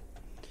here,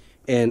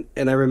 and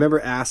I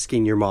remember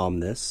asking your mom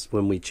this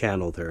when we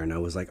channeled her, and I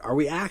was like, "Are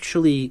we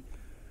actually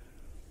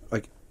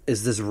like?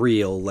 Is this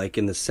real? Like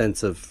in the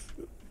sense of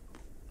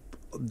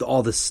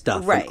all this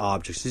stuff and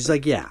objects?" She's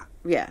like, "Yeah,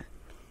 yeah."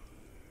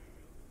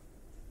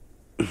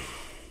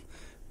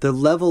 The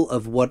level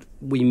of what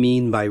we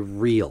mean by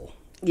real,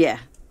 yeah.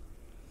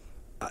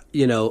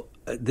 You know,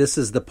 this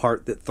is the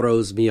part that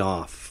throws me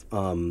off,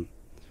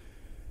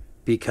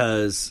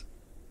 because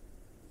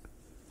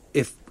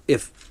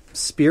if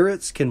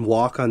spirits can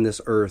walk on this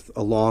earth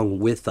along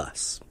with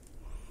us,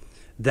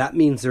 that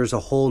means there's a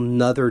whole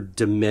nother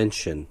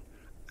dimension.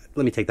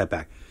 Let me take that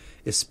back.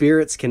 If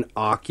spirits can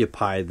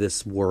occupy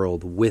this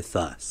world with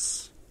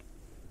us,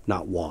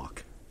 not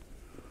walk,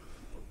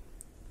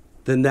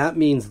 then that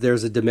means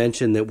there's a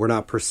dimension that we're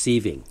not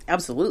perceiving.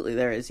 Absolutely,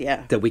 there is,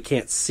 yeah. That we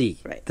can't see,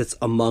 right. That's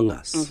among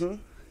us. Mm-hmm.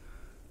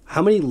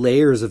 How many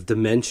layers of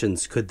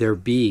dimensions could there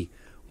be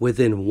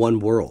within one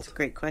world? That's a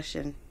great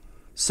question.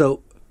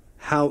 So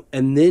how,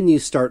 and then you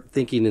start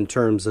thinking in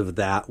terms of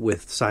that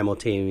with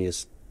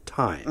simultaneous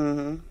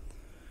time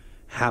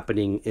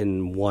happening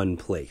in one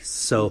place.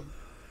 So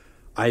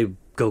I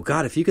go,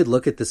 God, if you could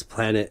look at this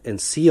planet and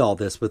see all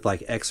this with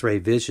like X-ray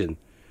vision,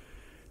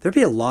 there'd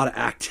be a lot of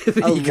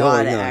activity going on. A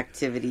lot of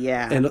activity,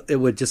 yeah. And it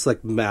would just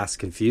like mass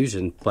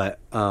confusion. But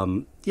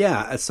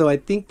yeah, so I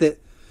think that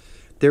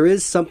there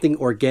is something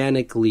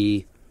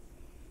organically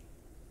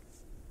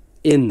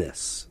in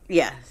this.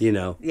 Yeah. You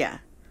know? Yeah.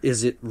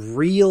 Is it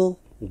real?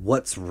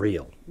 What's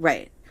real?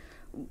 Right.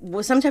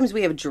 Well, sometimes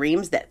we have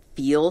dreams that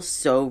feel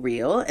so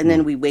real, and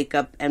then we wake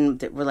up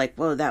and we're like,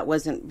 whoa, that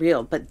wasn't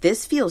real. But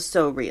this feels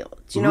so real.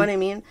 Do you know what I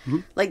mean?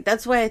 Like,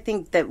 that's why I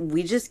think that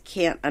we just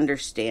can't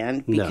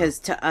understand, because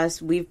to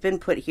us, we've been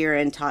put here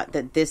and taught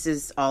that this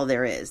is all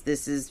there is.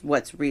 This is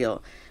what's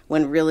real,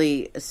 when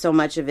really so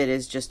much of it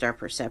is just our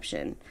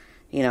perception.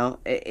 You know,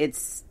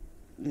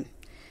 and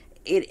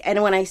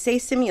when I say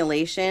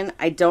simulation,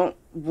 I don't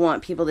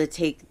want people to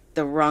take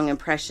the wrong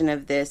impression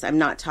of this. I'm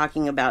not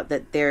talking about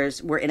that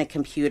we're in a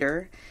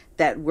computer,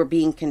 that we're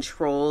being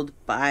controlled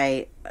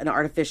by an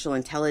artificial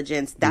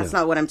intelligence. That's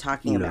not what I'm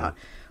talking about.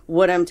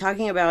 What I'm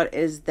talking about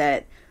is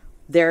that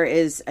there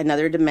is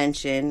another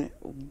dimension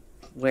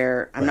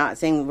where I'm not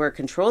saying we're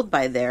controlled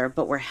by there,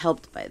 but we're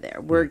helped by there.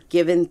 We're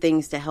given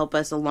things to help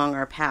us along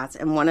our paths.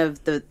 And one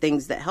of the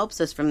things that helps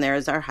us from there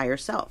is our higher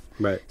self.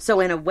 Right. So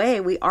in a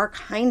way, we are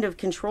kind of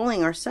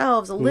controlling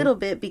ourselves a little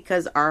bit,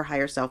 because our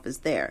higher self is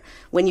there.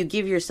 When you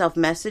give yourself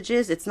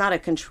messages, it's not a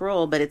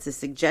control, but it's a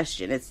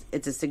suggestion.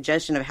 It's a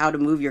suggestion of how to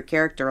move your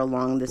character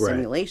along the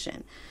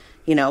simulation.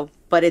 You know,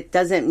 but it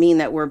doesn't mean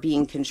that we're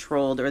being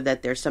controlled or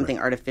that there's something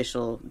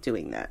artificial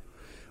doing that.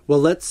 Well,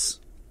 let's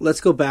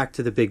go back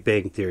to the Big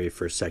Bang Theory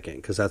for a second,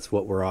 because that's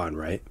what we're on,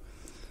 right?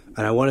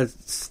 And I want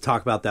to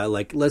talk about that.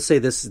 Like, let's say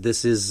let's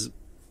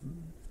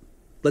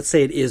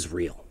say it is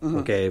real,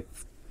 okay?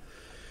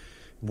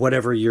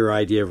 whatever your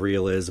idea of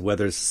real is,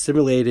 whether it's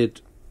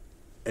simulated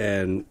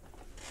and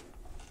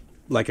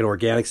like an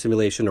organic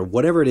simulation or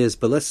whatever it is,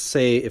 but let's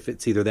say if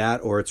it's either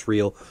that or it's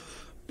real.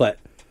 But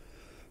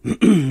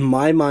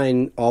my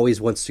mind always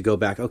wants to go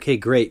back, okay,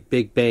 great,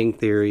 Big Bang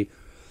Theory,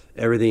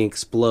 everything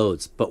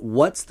explodes. But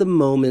what's the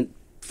moment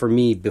for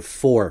me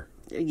before?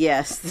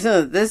 Yes,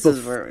 this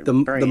is where the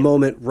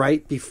moment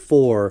right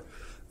before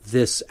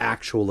this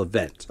actual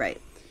event.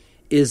 Right.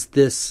 Is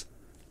this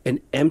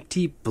an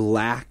empty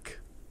black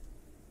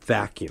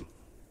vacuum?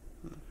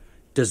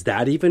 Does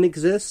that even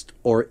exist?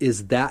 Or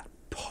is that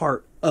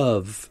part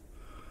of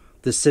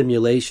the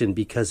simulation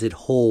because it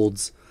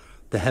holds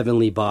the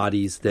heavenly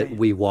bodies that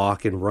we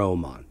walk and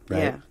roam on,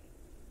 right? Yeah.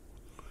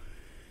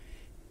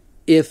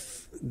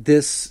 If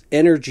this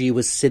energy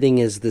was sitting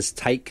as this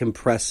tight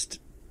compressed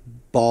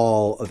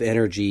ball of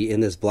energy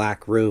in this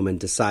black room and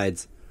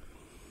decides,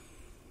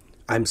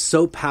 I'm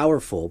so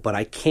powerful, but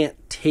I can't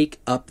take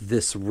up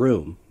this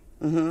room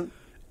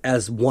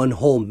as one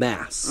whole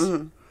mass,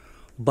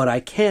 but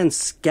I can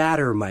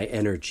scatter my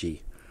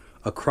energy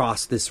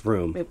across this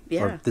room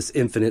or this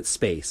infinite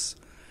space.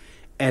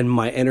 And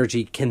my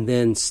energy can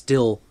then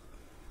still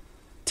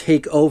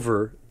take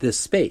over this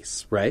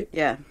space, right?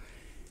 Yeah.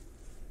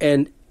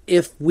 And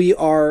if we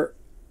are,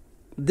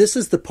 this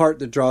is the part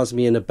that draws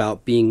me in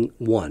about being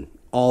one,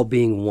 all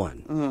being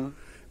one.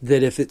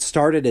 That if it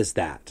started as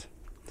that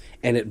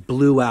and it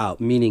blew out,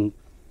 meaning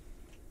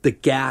the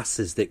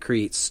gases that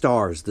create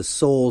stars, the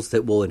souls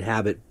that will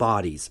inhabit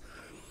bodies,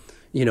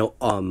 the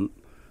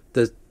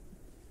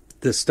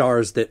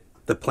stars that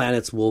the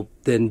planets will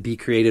then be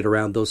created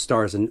around those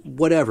stars and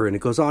whatever, and it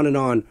goes on and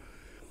on.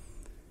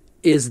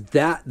 Is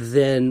that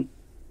then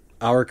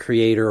our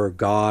creator or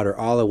God or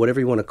Allah, whatever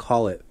you want to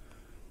call it,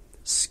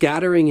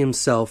 scattering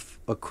himself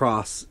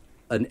across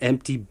an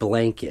empty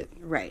blanket?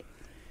 Right.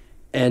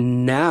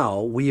 And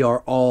now we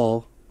are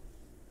all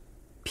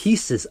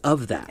pieces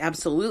of that.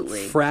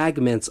 Absolutely.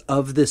 Fragments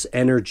of this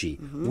energy.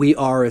 We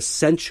are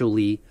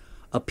essentially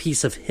a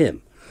piece of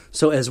him.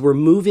 So as we're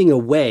moving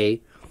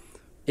away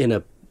in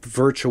a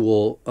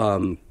virtual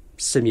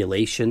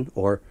simulation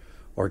or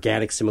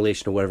organic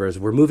simulation or whatever, as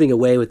we're moving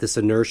away with this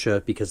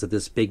inertia because of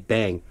this Big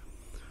Bang,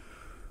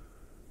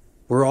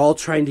 we're all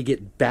trying to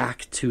get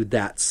back to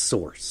that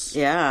source.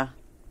 Yeah.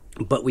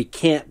 But we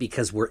can't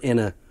because we're in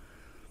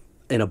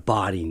a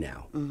body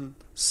now.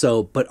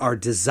 So, but our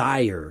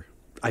desire,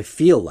 I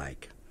feel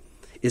like,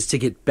 is to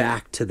get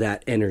back to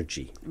that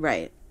energy.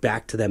 Right.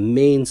 Back to that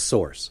main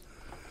source.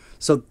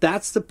 So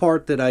that's the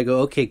part that I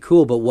go, okay,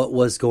 cool, but what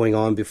was going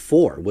on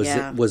before?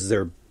 Was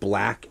there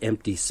black,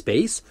 empty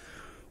space?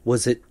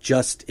 Was it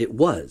just, it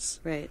was?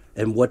 Right.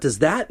 And what does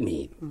that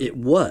mean? It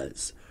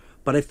was.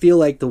 But I feel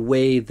like the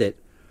way that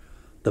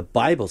the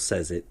Bible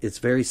says it, it's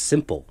very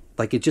simple.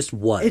 Like it just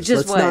was. It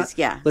just was,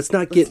 yeah. Let's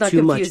not get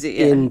too much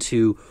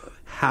into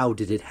how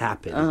did it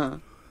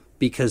happen.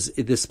 Because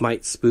this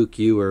might spook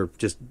you or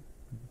just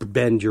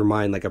bend your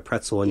mind like a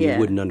pretzel and you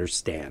wouldn't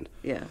understand.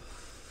 Yeah.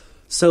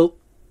 So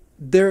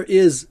there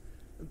is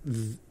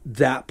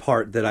that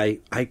part that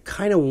I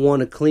kind of want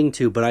to cling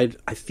to, but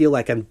I feel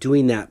like I'm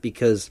doing that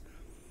because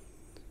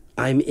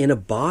I'm in a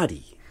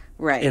body.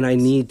 Right. And I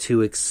need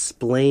to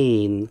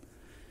explain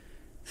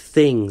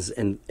things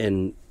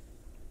and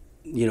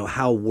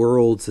how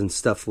worlds and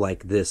stuff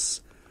like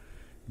this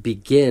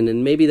begin.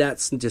 And maybe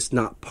that's just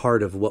not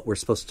part of what we're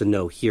supposed to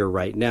know here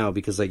right now,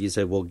 because like you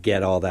said, we'll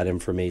get all that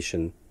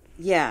information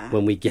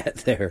when we get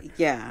there.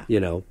 Yeah.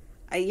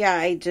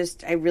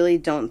 I really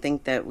don't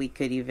think that we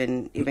could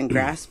even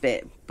grasp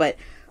it. But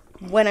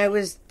when I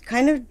was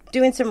kind of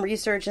doing some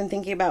research and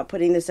thinking about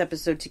putting this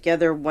episode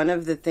together, one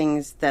of the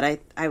things that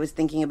I was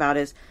thinking about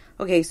is,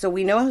 okay, so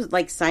we know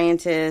like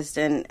scientists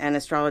and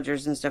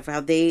astrologers and stuff,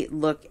 how they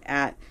look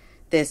at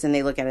this and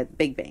they look at it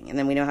Big Bang. And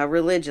then we know how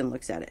religion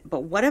looks at it.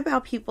 But what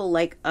about people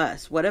like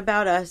us? What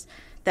about us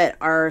that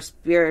are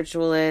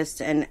spiritualists?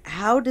 And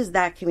how does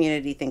that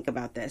community think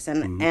about this?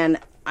 And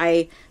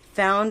I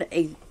found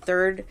a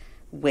third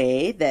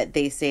way that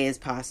they say is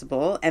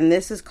possible, and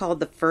this is called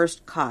the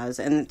first cause,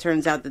 and it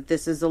turns out that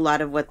this is a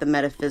lot of what the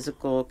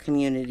metaphysical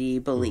community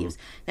believes.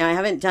 Now, I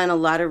haven't done a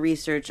lot of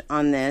research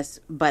on this,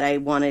 but I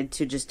wanted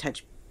to just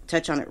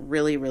touch on it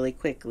really, really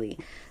quickly.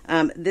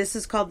 This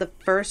is called the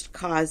first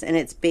cause, and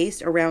it's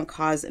based around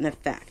cause and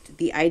effect.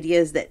 The idea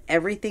is that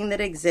everything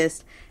that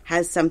exists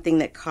has something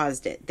that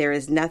caused it. There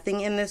is nothing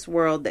in this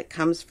world that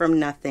comes from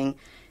nothing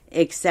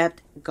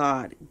except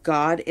God.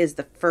 God is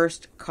the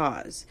first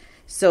cause.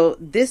 So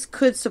this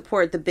could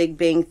support the Big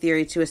Bang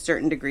Theory to a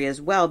certain degree as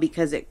well,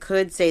 because it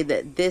could say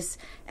that this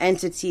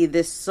entity,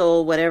 this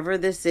soul, whatever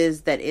this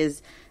is that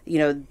is,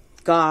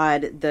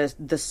 God,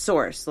 the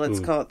source, let's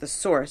call it the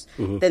source,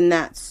 then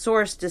that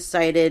source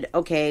decided,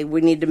 okay, we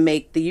need to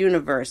make the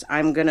universe.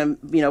 I'm going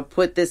to,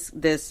 put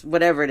this,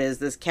 whatever it is,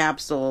 this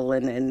capsule,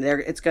 and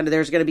there's going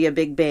to be a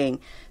Big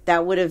Bang.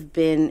 That would have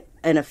been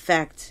an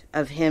effect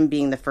of him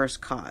being the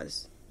first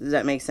cause. Does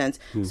that make sense?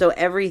 So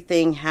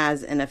everything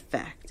has an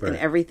effect, and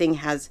everything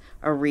has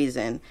a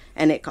reason,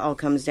 and it all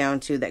comes down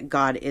to that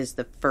God is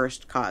the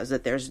first cause.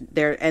 That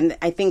and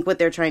I think what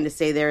they're trying to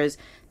say there is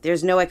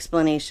there's no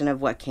explanation of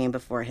what came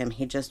before him.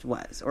 He just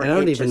was. Or I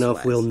don't even know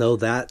if we'll know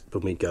that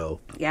when we go.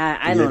 Yeah,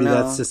 I don't know.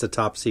 Maybe that's just a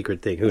top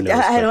secret thing. Who knows?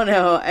 I don't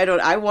know.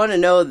 I want to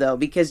know though,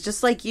 because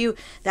just like you,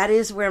 that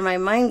is where my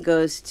mind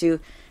goes to.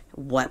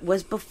 What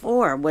was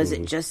before? Was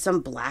it just some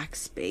black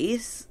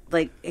space?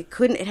 Like it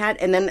had,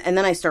 and then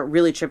I start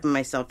really tripping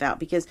myself out,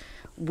 because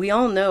we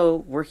all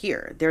know we're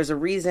here. There's a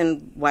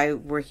reason why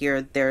we're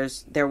here.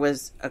 There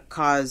was a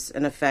cause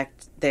and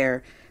effect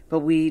there, but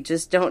we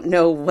just don't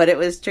know what it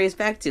was traced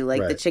back to,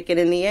 like the chicken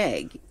and the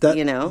egg.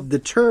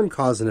 The term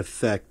cause and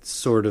effect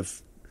sort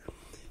of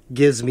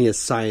gives me a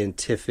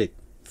scientific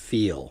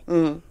feel,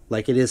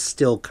 like it is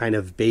still kind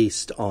of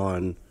based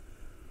on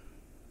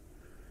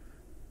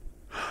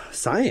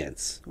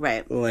science,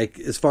 right? Like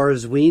as far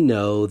as we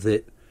know,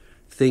 that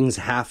things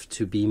have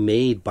to be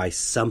made by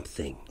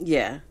something.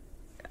 Yeah,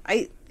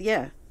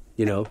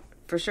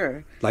 for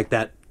sure. Like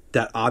that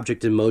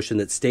object in motion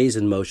that stays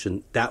in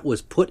motion, that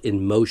was put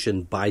in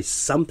motion by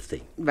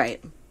something,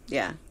 right?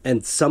 Yeah,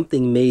 and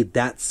something made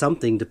that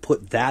something to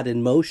put that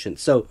in motion.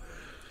 So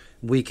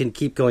we can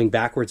keep going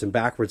backwards and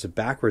backwards and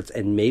backwards,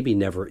 and maybe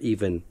never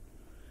even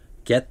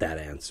get that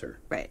answer.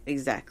 Right,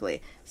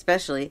 exactly.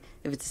 Especially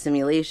if it's a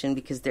simulation,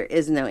 because there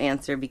is no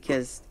answer,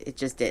 because it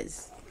just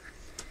is.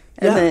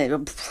 And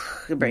then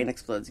the brain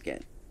explodes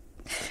again.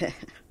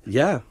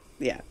 Yeah.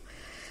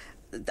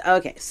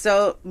 Okay,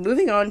 so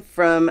moving on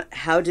from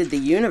how did the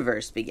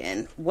universe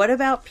begin, what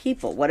about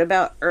people? What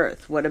about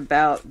Earth? What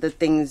about the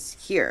things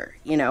here?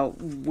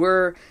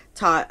 We're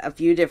taught a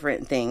few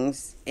different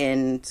things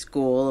in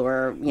school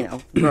or,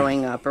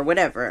 growing up or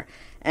whatever.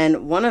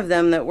 And one of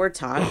them that we're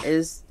taught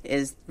is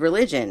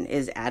religion,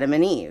 is Adam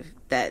and Eve,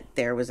 that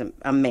there was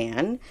a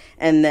man,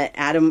 and that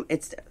Adam,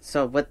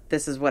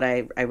 this is what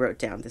I wrote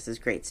down. This is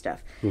great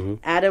stuff.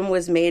 Adam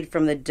was made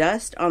from the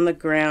dust on the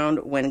ground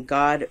when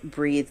God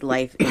breathed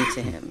life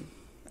into him.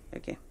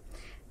 Okay.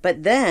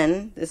 But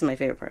then, this is my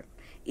favorite part,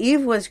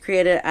 Eve was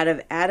created out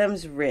of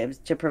Adam's ribs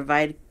to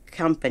provide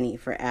company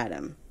for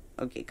Adam.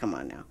 Okay, come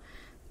on now.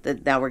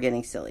 Now we're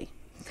getting silly.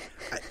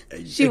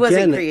 She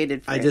wasn't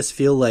created for I just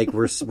feel like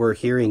we're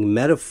hearing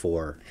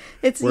metaphor.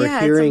 We're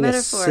hearing a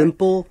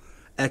simple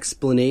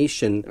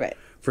explanation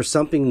for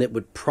something that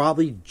would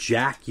probably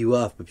jack you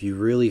up if you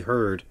really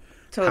heard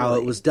how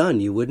it was done.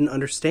 You wouldn't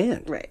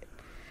understand. Right.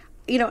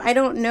 I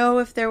don't know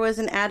if there was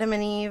an Adam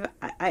and Eve.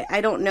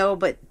 I don't know,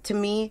 but to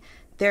me,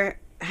 there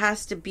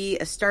has to be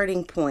a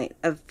starting point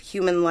of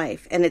human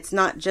life. And it's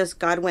not just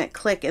God went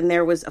click and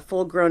there was a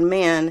full-grown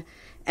man,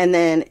 and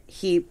then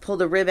he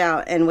pulled a rib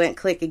out and went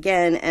click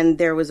again, and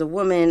there was a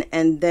woman,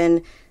 and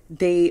then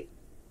the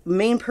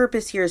main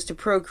purpose here is to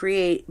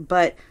procreate,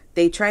 but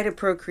they try to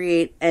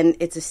procreate and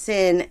it's a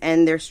sin,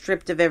 and they're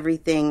stripped of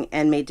everything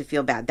and made to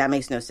feel bad. That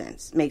makes no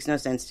sense. Makes no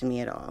sense to me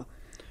at all.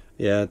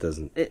 Yeah, it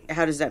doesn't.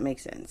 How does that make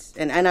sense?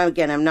 And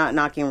again, I'm not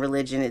knocking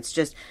religion. It's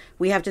just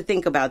we have to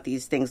think about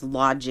these things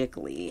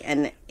logically.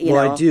 And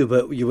I do,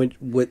 but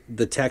with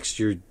the text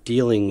you're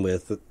dealing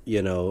with,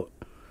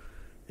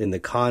 in the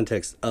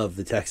context of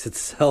the text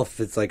itself,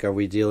 it's like, are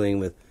we dealing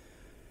with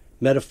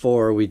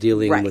metaphor? Are we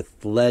dealing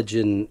with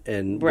legend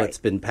and what's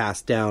been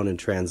passed down in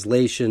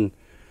translation?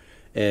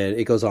 And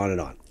it goes on and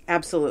on.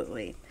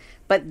 Absolutely.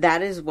 But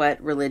that is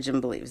what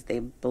religion believes. They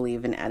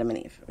believe in Adam and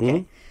Eve.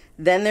 Okay.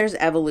 Then there's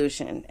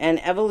evolution.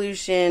 And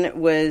evolution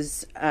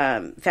was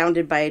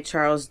founded by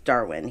Charles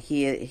Darwin.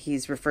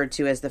 He's referred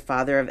to as the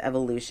father of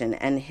evolution.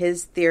 And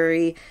his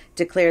theory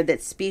declared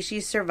that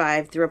species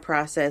survive through a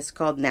process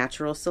called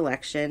natural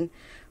selection,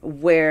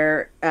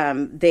 where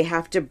they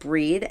have to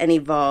breed and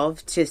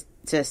evolve to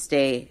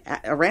stay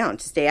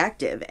around, to stay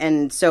active.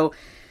 And so,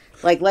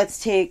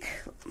 let's take...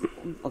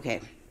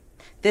 Okay.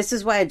 This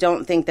is why I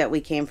don't think that we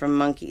came from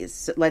monkeys.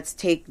 So let's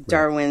take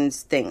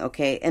Darwin's thing,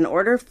 okay? In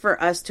order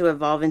for us to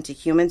evolve into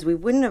humans, we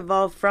wouldn't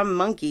evolve from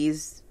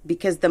monkeys,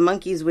 because the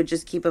monkeys would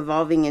just keep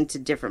evolving into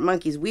different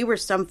monkeys. We were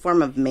some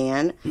form of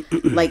man,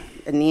 like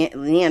a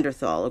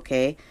Neanderthal,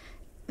 okay,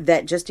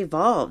 that just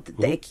evolved.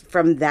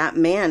 From that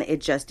man,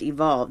 it just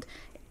evolved.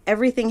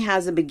 Everything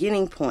has a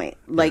beginning point,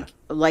 like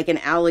an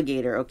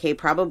alligator, okay?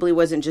 Probably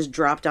wasn't just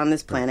dropped on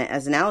this planet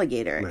as an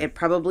alligator. It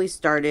probably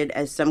started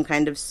as some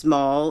kind of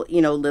small,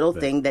 little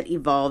thing that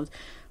evolved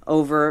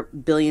over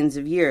billions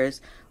of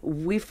years.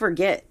 We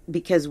forget,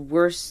 because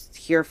we're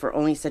here for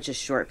only such a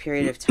short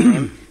period of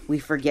time, we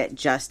forget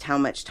just how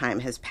much time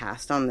has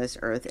passed on this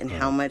earth and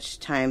how much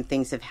time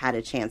things have had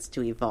a chance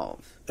to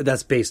evolve.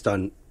 That's based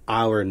on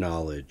our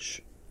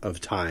knowledge of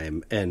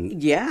time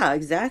and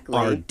exactly,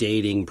 our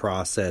dating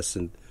process.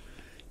 And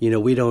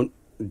we don't,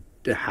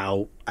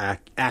 how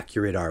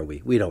accurate are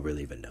we? We don't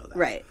really even know that.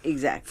 Right,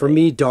 exactly. For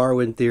me,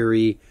 Darwin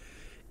theory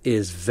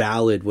is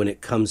valid when it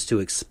comes to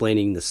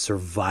explaining the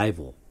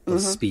survival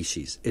of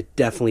species. It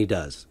definitely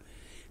does.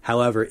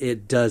 However,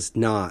 it does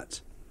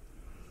not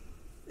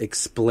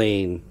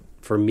explain,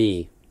 for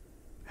me,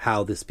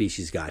 how the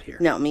species got here.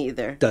 No, me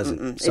either. Doesn't.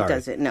 Mm-mm. Sorry. It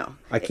doesn't. No.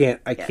 I can't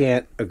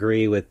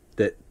agree with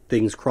that.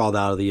 Things crawled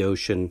out of the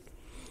ocean,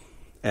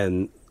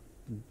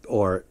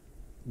 or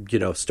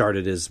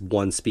started as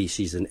one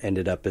species and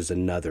ended up as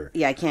another.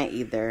 Yeah, I can't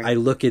either. I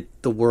look at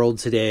the world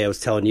today. I was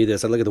telling you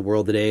this. I look at the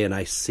world today and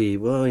I see,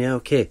 well, yeah,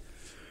 okay.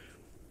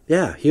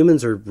 Yeah,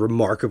 humans are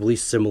remarkably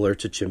similar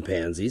to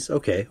chimpanzees.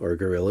 Okay, or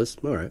gorillas.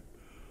 All right.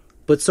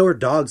 But so are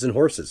dogs and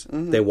horses.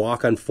 Mm-hmm. They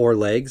walk on 4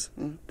 legs.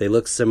 Mm-hmm. They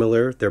look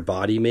similar. Their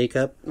body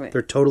makeup,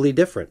 they're totally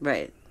different.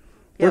 Right.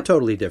 We're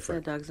totally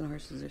different. Yeah, dogs and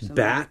horses are similar.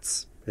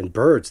 Bats and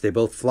birds, they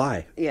both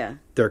fly. Yeah.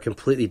 They're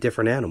completely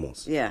different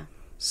animals. Yeah.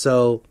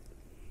 So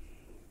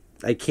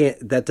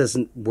that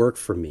doesn't work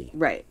for me.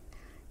 Right.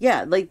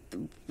 Yeah,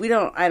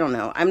 I don't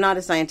know. I'm not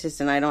a scientist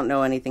and I don't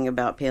know anything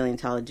about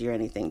paleontology or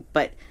anything,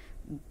 but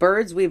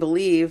birds, we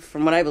believe,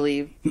 from what I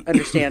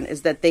understand,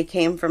 is that they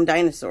came from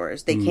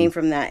dinosaurs. They came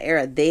from that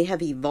era. They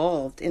have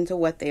evolved into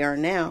what they are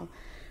now,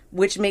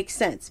 which makes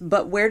sense.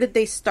 But where did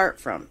they start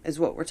from is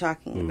what we're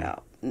talking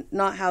about.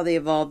 Not how they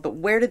evolved, but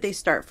where did they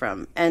start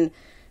from? And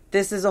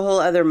this is a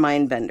whole other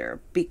mind bender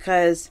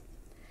because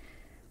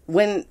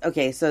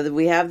so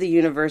we have the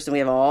universe and we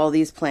have all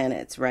these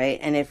planets, right?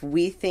 And if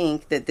we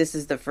think that this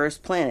is the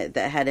first planet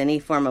that had any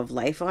form of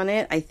life on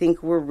it, I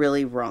think we're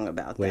really wrong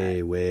about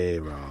that. Way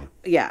wrong.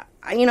 Yeah.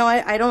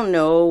 I don't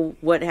know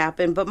what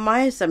happened, but my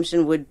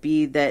assumption would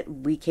be that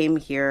we came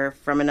here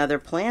from another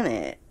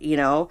planet,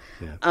 Yeah.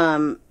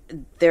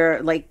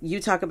 There, like,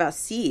 you talk about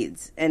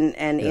seeds and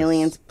yes.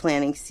 aliens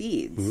planting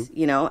seeds,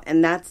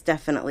 and that's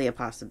definitely a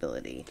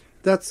possibility.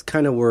 That's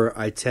kind of where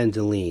I tend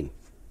to lean.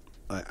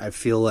 I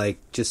feel like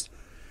just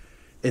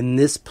in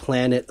this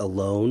planet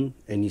alone,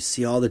 and you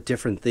see all the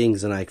different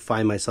things, and I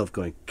find myself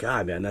going,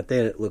 God, man, that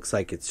thing looks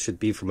like it should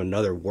be from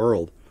another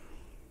world.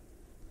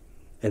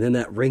 And then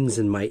that rings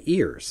in my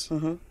ears.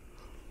 Mm-hmm.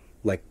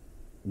 Like,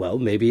 well,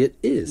 maybe it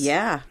is.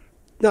 Yeah.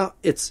 No,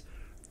 it's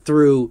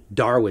through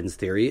Darwin's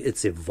theory.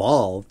 It's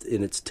evolved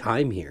in its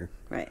time here.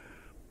 Right.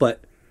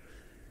 But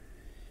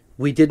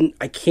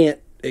I can't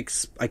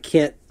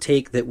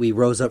take that we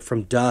rose up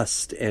from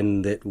dust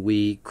and that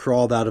we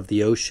crawled out of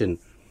the ocean.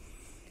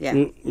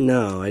 Yeah.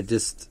 No,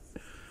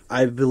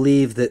 I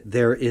believe that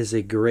there is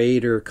a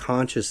greater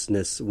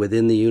consciousness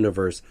within the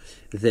universe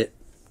that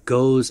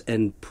goes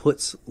and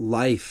puts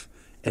life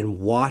and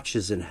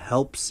watches and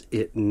helps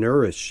it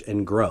nourish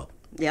and grow.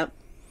 Yep.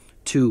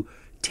 To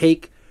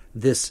take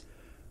this,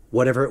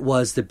 whatever it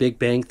was, the Big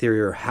Bang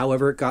Theory or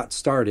however it got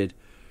started,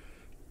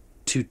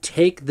 to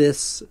take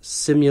this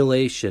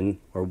simulation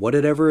or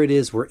whatever it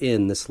is we're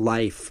in, this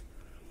life,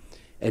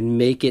 and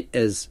make it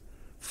as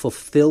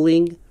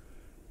fulfilling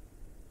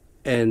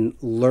and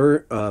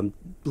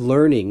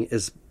learning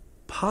as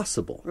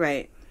possible.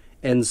 Right.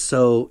 And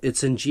so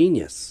it's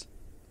ingenious.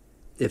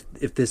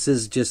 If this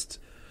is just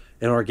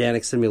an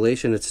organic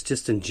simulation, it's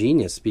just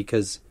ingenious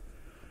because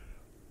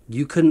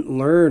you couldn't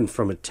learn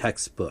from a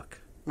textbook.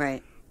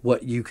 Right.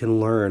 What you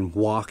can learn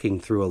walking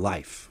through a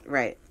life.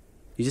 Right.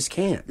 You just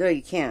can't. No,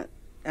 you can't.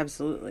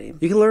 Absolutely.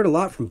 You can learn a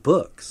lot from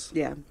books.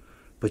 Yeah.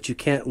 But you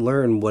can't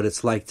learn what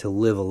it's like to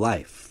live a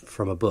life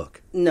from a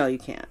book. No, you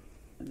can't.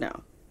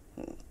 No.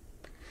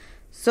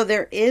 So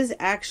there is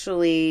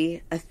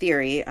actually a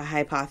theory, a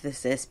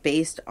hypothesis,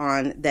 based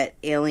on that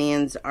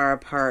aliens are a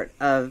part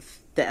of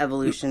the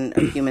evolution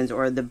of humans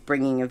or the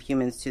bringing of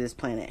humans to this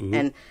planet. Mm-hmm.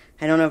 And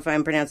I don't know if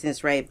I'm pronouncing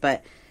this right,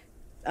 but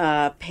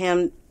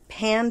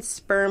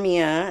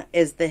panspermia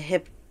is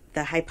the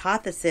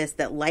hypothesis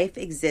that life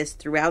exists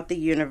throughout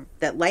the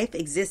that life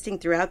existing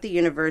throughout the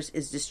universe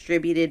is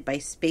distributed by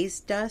space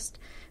dust,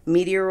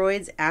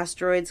 meteoroids,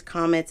 asteroids,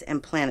 comets,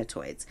 and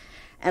planetoids.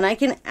 And I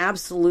can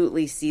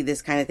absolutely see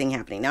this kind of thing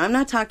happening. Now, I'm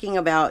not talking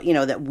about,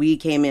 that we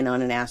came in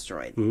on an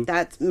asteroid. Mm-hmm.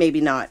 That's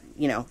maybe not,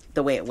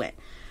 the way it went.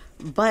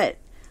 But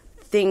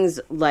things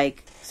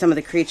like some of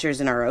the creatures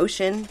in our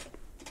ocean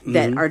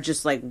that mm-hmm. are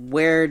just like,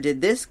 where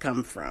did this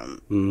come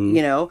from?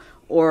 Mm-hmm.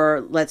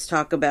 Or let's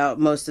talk about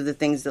most of the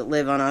things that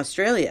live on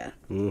Australia.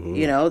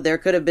 Mm-hmm. There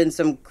could have been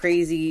some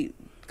crazy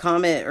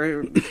comet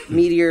or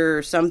meteor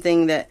or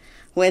something that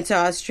went to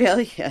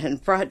Australia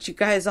and brought you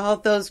guys all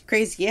those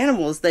crazy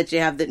animals that you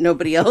have that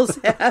nobody else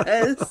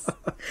has.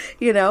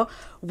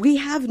 We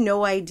have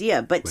no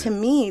idea. But to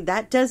me,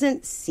 that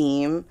doesn't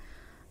seem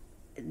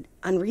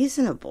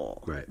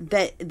unreasonable. Right.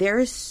 That there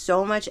is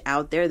so much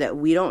out there that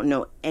we don't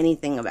know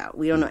anything about.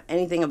 We don't know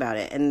anything about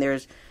it. And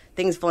there's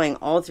things flying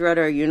all throughout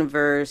our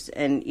universe.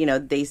 And,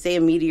 they say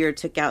a meteor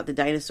took out the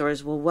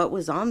dinosaurs. Well, what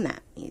was on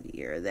that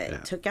meteor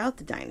that took out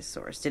the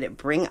dinosaurs? Did it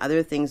bring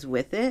other things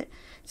with it?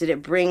 Did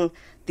it bring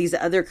these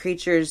other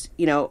creatures,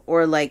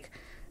 or like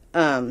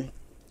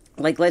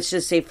let's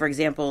just say, for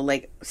example,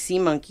 like sea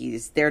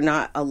monkeys, they're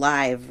not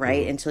alive,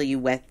 right, until you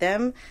wet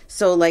them.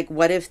 So, like,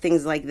 what if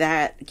things like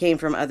that came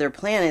from other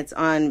planets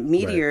on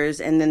meteors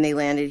and then they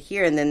landed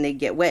here and then they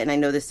get wet? And I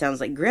know this sounds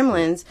like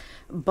Gremlins,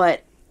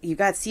 but you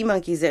got sea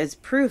monkeys as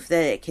proof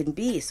that it can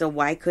be. So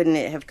why couldn't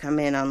it have come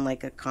in on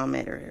like a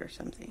comet or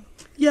something?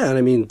 Yeah, and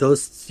I mean,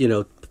 those,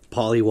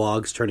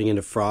 pollywogs turning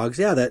into frogs,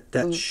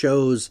 that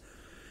shows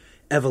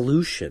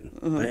evolution.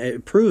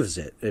 It proves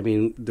it. I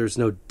mean, there's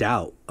no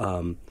doubt.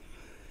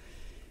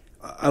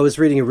 I was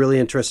reading a really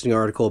interesting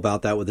article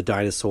about that with the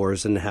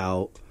dinosaurs and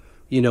how,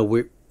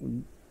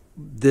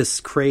 this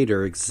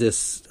crater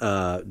exists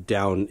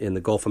down in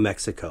the Gulf of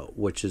Mexico,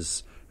 which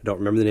is, I don't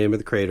remember the name of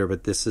the crater,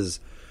 but this is,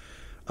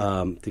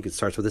 I think it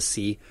starts with a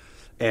C.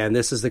 And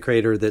this is the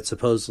crater that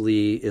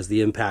supposedly is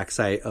the impact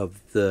site of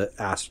the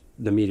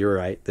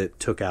meteorite that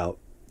took out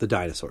the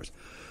dinosaurs.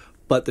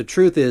 But the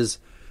truth is,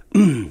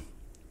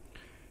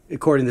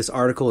 according to this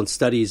article and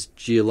studies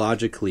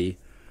geologically,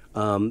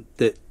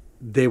 that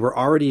they were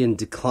already in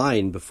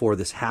decline before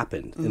this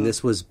happened. And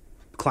this was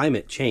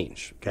climate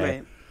change. Okay.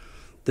 Right.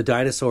 The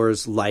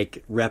dinosaurs,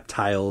 like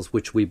reptiles,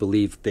 which we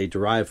believe they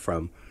derive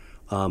from,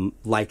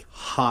 like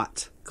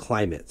hot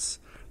climates.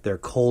 They're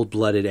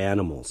cold-blooded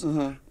animals.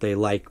 They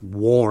like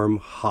warm,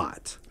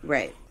 hot.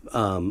 Right.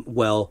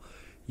 Well,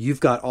 you've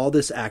got all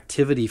this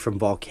activity from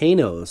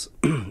volcanoes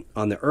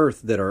on the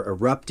Earth that are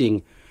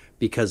erupting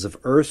because of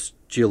Earth's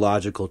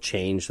geological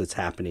change that's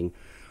happening,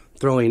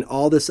 throwing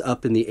all this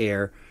up in the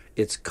air.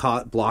 It's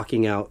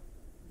blocking out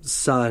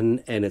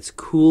sun, and it's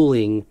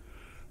cooling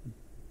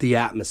the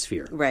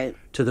atmosphere. Right.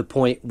 To the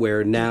point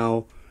where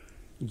now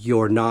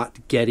you're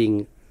not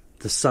getting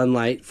the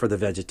sunlight for the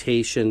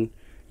vegetation.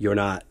 You're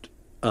not...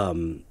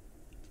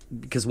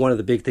 because one of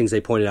the big things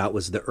they pointed out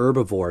was the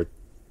herbivore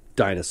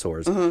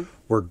dinosaurs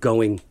were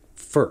going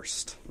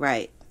first.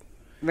 Right.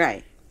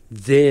 Right.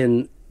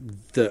 Then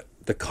the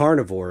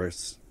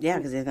carnivores,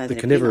 because the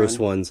carnivorous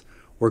ones,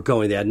 were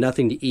going. They had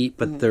nothing to eat,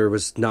 but there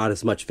was not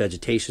as much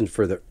vegetation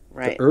for the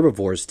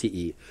herbivores to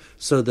eat.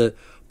 So the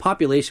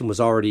population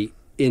was already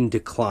in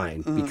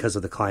decline because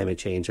of the climate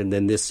change, and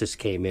then this just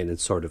came in and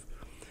sort of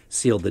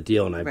sealed the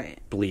deal, and I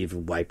believe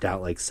wiped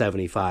out like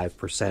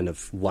 75%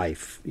 of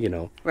life,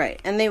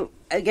 Right.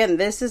 And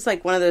this is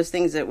like one of those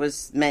things that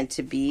was meant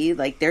to be,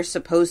 like, they're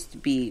supposed to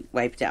be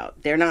wiped out.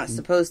 They're not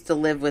supposed to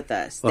live with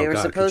us. They were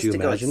supposed to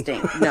go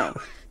extinct. No.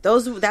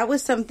 That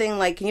was something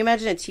like, can you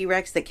imagine a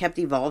T-Rex that kept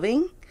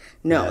evolving?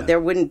 No, there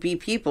wouldn't be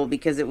people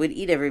because it would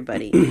eat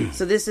everybody.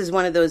 So this is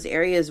one of those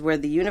areas where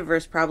the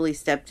universe probably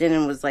stepped in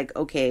and was like,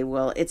 okay,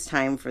 well, it's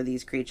time for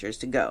these creatures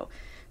to go.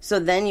 So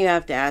then you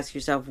have to ask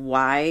yourself,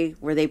 why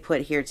were they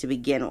put here to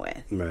begin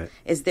with? Right.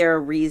 Is there a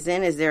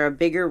reason? Is there a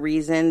bigger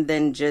reason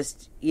than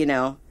just,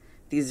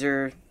 these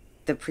are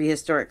the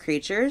prehistoric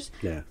creatures?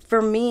 Yeah.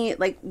 For me,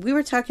 like, we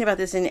were talking about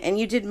this, and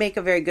you did make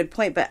a very good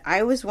point, but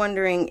I was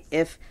wondering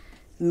if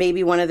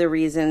maybe one of the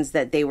reasons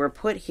that they were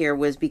put here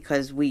was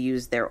because we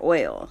use their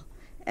oil.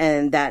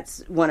 And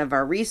that's one of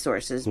our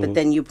resources. But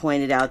then you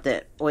pointed out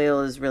that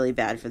oil is really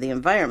bad for the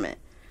environment.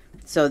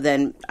 So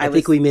then I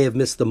think we may have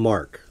missed the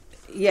mark.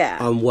 Yeah.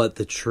 On what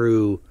the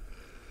true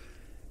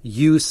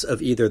use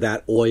of either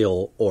that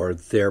oil or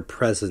their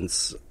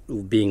presence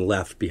being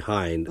left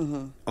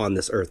behind on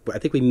this earth. But I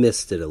think we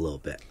missed it a little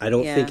bit. I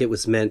don't think it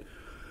was meant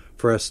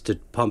for us to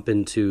pump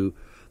into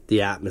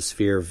the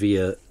atmosphere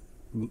via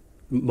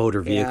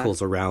motor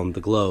vehicles around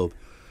the globe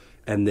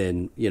and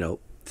then,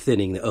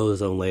 thinning the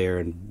ozone layer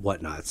and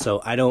whatnot.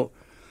 So I don't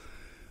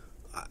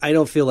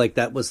feel like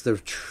that was the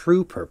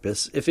true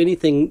purpose. If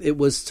anything, it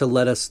was to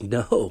let us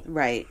know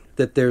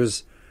that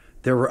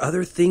there were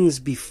other things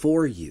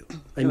before you.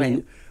 I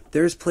mean,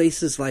 there's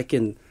places like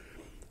in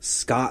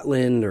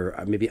Scotland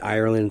or maybe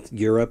Ireland,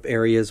 Europe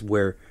areas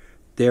where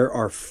there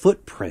are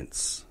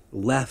footprints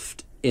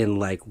left in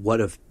like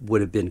what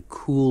would have been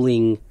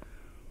cooling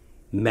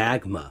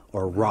magma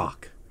or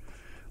rock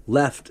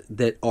left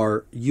that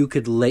are you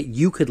could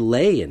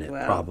lay in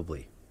it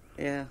probably.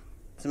 Yeah.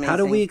 It's amazing. How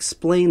do we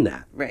explain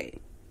that? Right.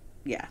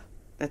 Yeah.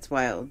 That's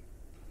wild.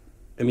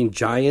 I mean,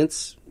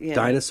 giants,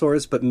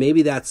 dinosaurs, but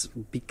maybe that's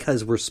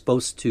because we're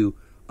supposed to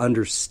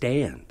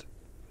understand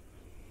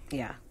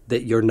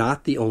that you're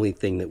not the only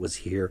thing that was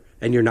here,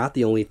 and you're not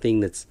the only thing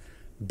that's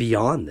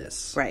beyond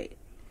this. Right.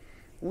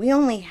 We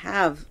only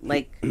have,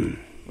 like,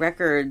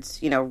 records,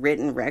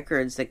 written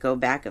records that go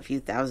back a few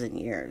thousand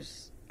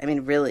years. I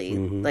mean, really,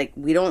 like,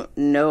 we don't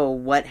know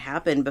what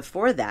happened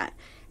before that.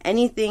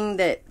 Anything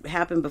that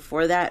happened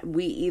before that,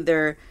 we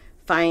either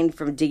find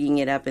from digging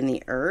it up in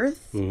the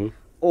earth,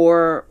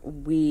 or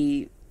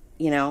we,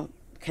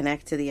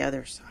 connect to the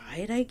other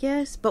side, I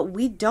guess. But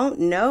we don't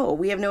know.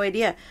 We have no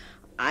idea.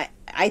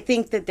 I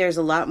think that there's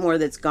a lot more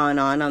that's gone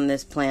on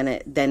this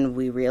planet than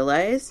we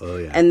realize. Oh,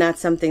 yeah. And that's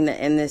something that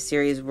in this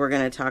series we're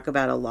going to talk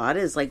about a lot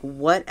is, like,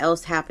 what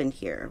else happened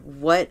here?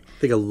 I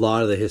think a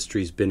lot of the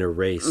history's been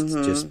erased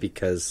just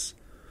because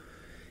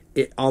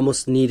it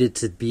almost needed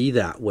to be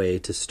that way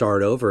to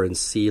start over and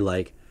see,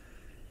 like,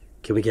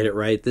 can we get it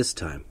right this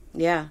time?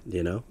 Yeah.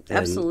 And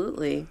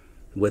absolutely.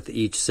 With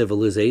each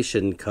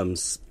civilization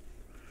comes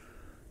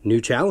new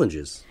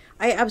challenges.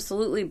 I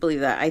absolutely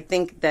believe that. I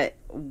think that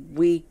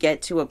we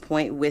get to a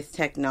point with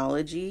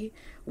technology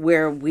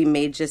where we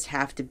may just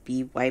have to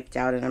be wiped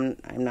out. And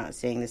I'm not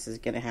saying this is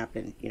going to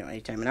happen,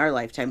 anytime in our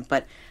lifetime,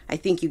 but I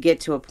think you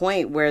get to a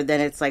point where then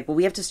it's like, well,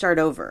 we have to start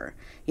over.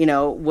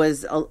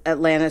 Was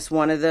Atlantis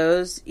one of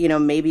those?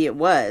 Maybe it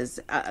was.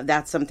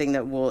 That's something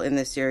that in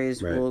this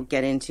series, we'll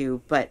get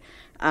into, but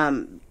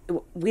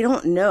we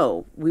don't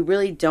know. We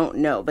really don't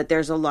know. But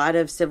there's a lot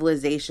of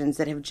civilizations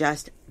that have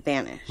just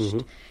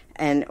vanished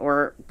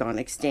or gone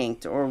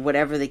extinct or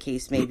whatever the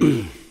case may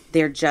be.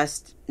 They're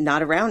just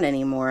not around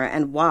anymore.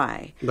 And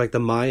why? Like the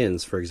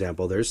Mayans, for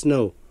example, there's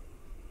no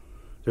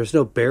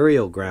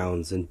burial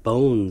grounds and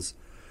bones,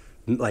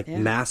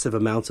 massive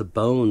amounts of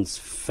bones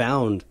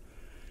found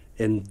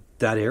in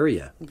that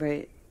area.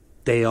 Right.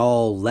 They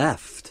all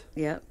left.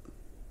 Yep.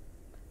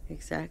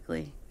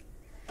 Exactly.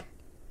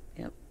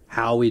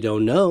 How, we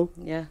don't know.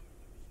 Yeah.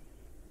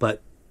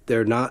 But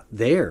they're not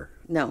there.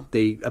 No.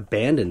 They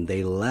abandoned.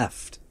 They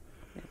left.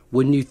 Yeah.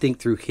 Wouldn't you think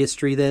through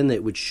history then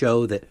it would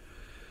show that,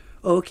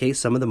 okay,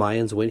 some of the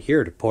Mayans went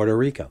here to Puerto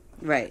Rico.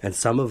 Right. And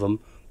some of them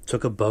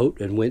took a boat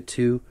and went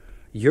to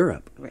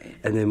Europe. Right.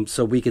 And then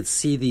so we could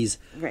see these.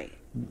 Right.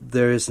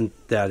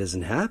 That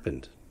hasn't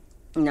happened.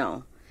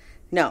 No.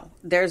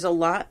 There's a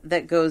lot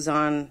that goes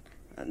on,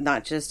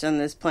 not just on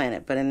this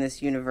planet, but in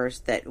this universe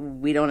that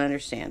we don't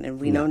understand and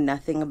we know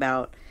nothing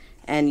about.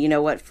 And you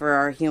know what? For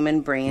our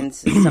human brains,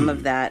 some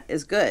of that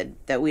is good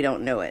that we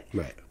don't know it.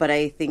 Right. But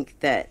I think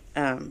that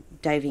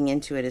diving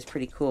into it is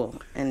pretty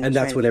cool and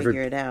that's trying to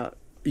figure it out.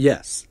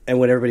 Yes. And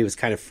when everybody was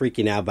kind of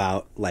freaking out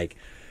about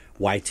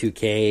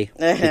Y2K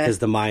because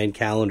the Mayan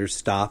calendar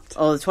stopped.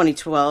 Oh, the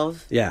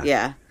 2012? Yeah.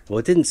 Yeah. Well,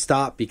 it didn't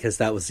stop because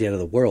that was the end of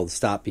the world. It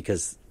stopped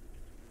because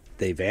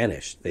they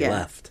vanished. They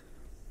left.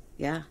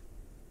 Yeah.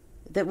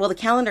 The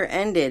calendar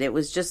ended. It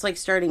was just like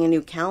starting a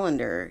new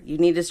calendar. You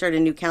need to start a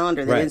new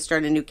calendar. They didn't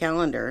start a new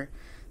calendar.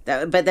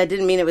 But that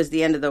didn't mean it was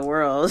the end of the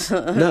world.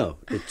 No.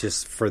 It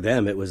just, for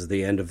them, it was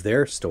the end of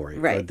their story.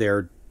 Right. Or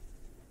their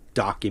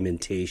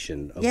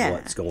documentation of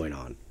what's going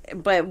on.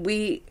 But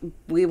we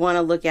want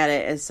to look at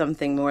it as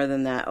something more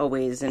than that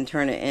always and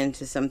turn it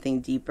into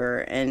something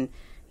deeper. And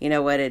you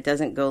know what? It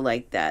doesn't go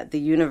like that. The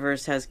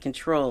universe has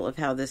control of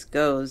how this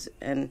goes.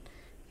 And,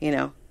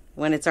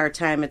 when it's our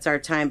time, it's our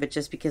time. But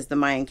just because the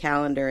Mayan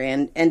calendar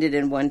ended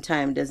in one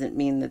time doesn't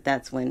mean that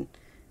that's when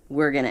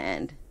we're going to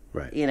end.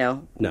 Right.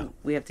 No.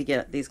 We have to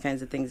get these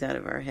kinds of things out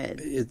of our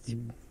head.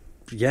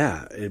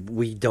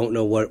 We don't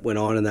know what went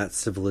on in that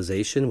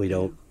civilization. We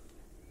don't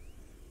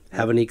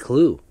have any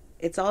clue.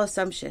 It's all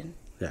assumption.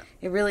 Yeah.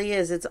 It really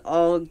is. It's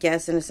all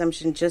guess and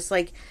assumption, just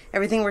like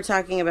everything we're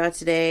talking about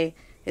today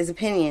is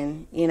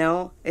opinion,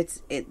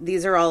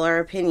 These are all our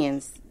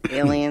opinions,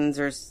 aliens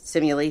or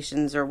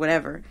simulations or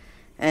whatever.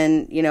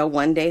 And,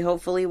 one day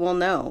hopefully we'll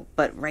know.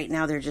 But right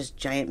now they're just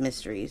giant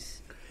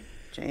mysteries.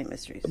 Giant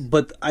mysteries.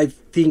 But I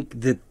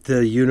think that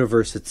the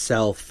universe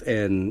itself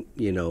and,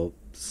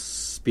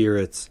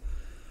 spirits,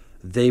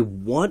 they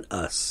want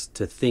us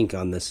to think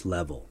on this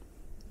level.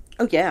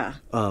 Oh, yeah.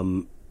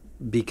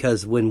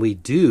 Because when we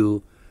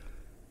do,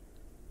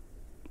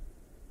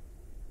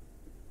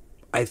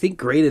 I think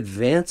great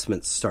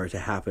advancements start to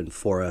happen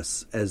for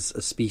us as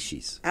a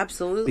species.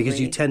 Absolutely. Because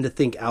you tend to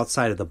think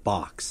outside of the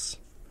box.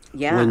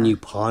 Yeah. When you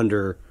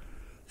ponder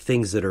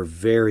things that are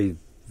very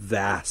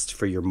vast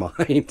for your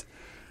mind.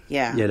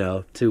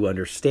 Yeah. To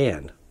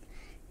understand.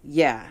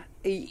 Yeah.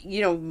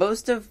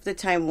 Most of the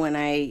time when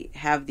I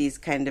have these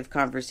kind of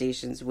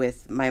conversations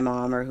with my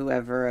mom or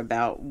whoever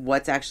about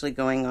what's actually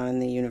going on in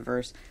the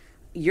universe,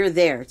 you're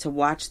there to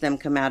watch them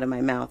come out of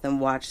my mouth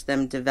and watch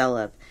them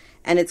develop.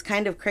 And it's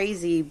kind of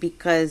crazy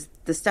because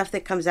the stuff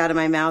that comes out of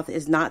my mouth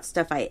is not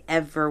stuff I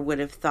ever would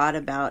have thought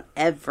about,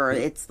 ever.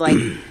 It's like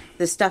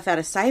the stuff out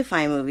of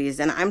sci-fi movies,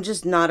 and I'm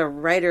just not a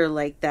writer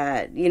like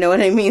that. You know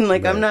what I mean?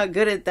 Like, right. I'm not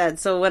good at that.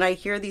 So when I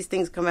hear these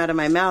things come out of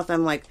my mouth,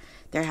 I'm like,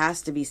 there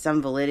has to be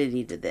some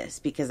validity to this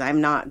because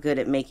I'm not good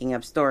at making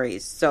up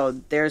stories. So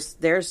there's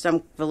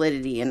some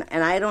validity, and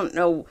I don't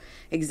know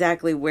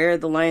exactly where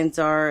the lines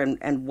are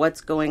and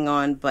what's going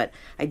on, but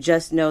I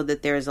just know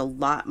that there's a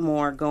lot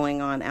more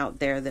going on out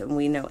there than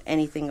we know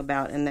anything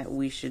about, and that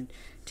we should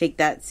take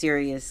that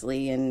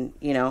seriously and,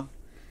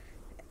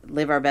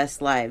 live our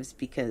best lives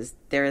because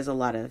there is a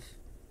lot of,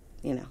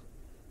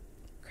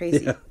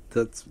 crazy. Yeah,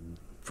 that's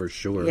for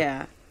sure.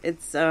 Yeah.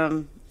 It's,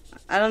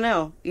 I don't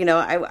know.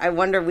 I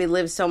wonder, we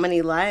live so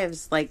many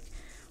lives. Like,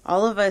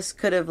 all of us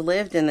could have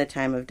lived in the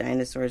time of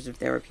dinosaurs if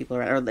there were people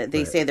around. Or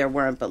they say there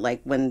weren't, but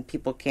like when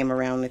people came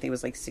around, I think it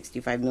was like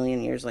 65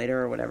 million years later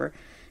or whatever.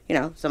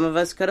 Some of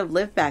us could have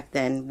lived back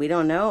then. We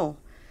don't know.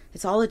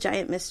 It's all a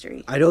giant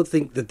mystery. I don't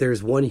think that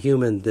there's one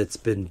human that's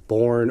been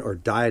born or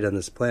died on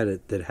this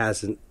planet that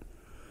hasn't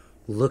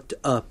looked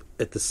up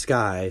at the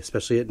sky,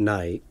 especially at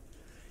night,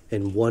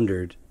 and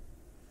wondered,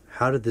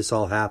 how did this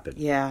all happen?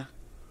 Yeah.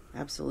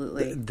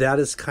 Absolutely. That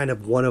is kind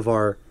of one of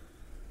our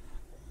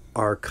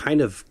kind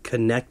of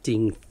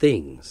connecting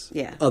things.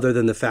 Yeah. Other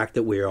than the fact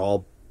that we're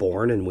all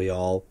born and we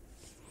all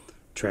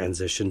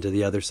transition to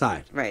the other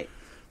side. Right.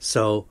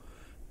 So,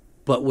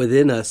 but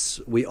within us,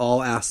 we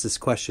all ask this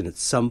question at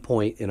some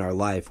point in our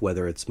life,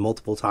 whether it's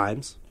multiple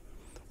times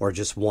or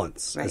just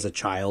once as a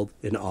child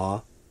in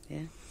awe.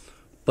 Yeah.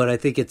 But I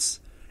think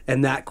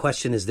and that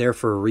question is there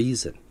for a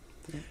reason.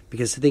 Yeah.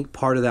 Because I think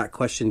part of that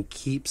question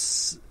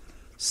keeps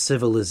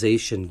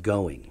civilization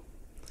going.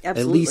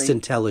 Absolutely. At least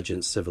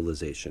intelligent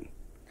civilization.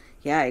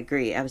 Yeah, I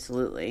agree.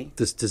 Absolutely.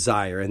 This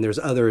desire. And there's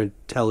other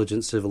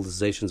intelligent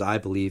civilizations, I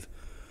believe,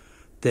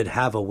 that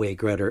have a way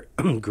greater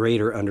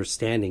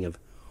understanding of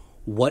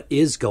what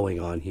is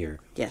going on here.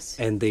 Yes.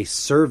 And they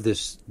serve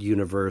this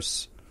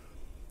universe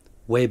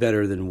way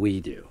better than we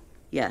do.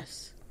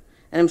 Yes.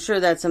 And I'm sure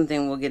that's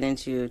something we'll get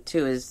into,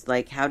 too, is,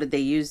 like, how did they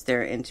use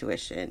their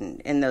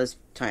intuition in those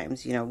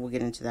times? You know, we'll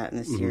get into that in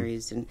the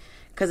series. And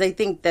because I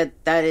think that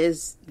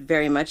is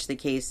very much the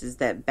case, is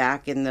that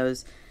back in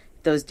those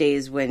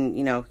days when,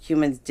 you know,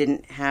 humans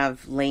didn't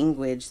have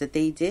language, that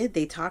they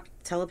talked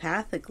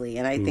telepathically.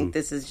 And I think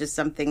this is just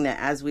something that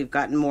as we've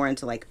gotten more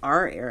into, like,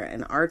 our era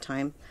and our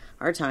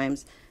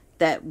times,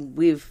 that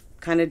we've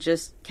kind of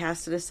just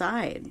cast it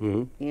aside,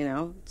 you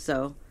know?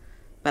 So,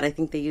 but I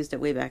think they used it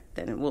way back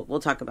then, and we'll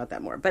talk about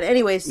that more. But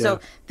anyway, so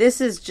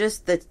this is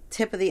just the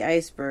tip of the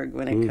iceberg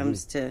when it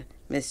comes to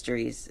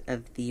mysteries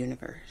of the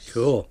universe.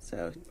 Cool.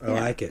 So I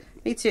like it.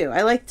 Me too.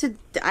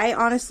 I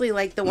honestly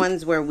like the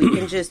ones where we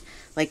can just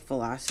like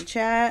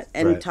philosophy-chat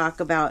and talk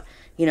about,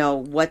 you know,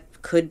 what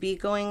could be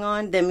going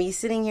on, than me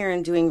sitting here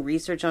and doing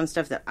research on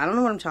stuff that I don't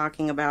know what I'm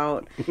talking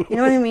about. You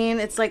know what I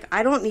mean? It's like,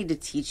 I don't need to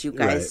teach you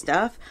guys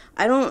stuff.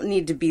 I don't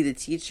need to be the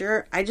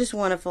teacher. I just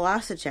want to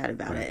philosophy-chat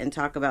about it and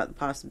talk about the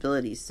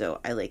possibilities. So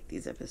I like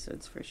these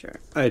episodes for sure.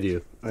 I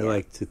do. I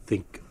like to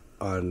think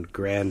on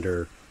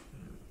grander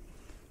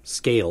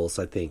scales,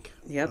 I think,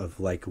 of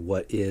like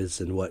what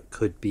is and what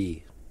could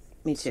be.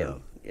 Me too.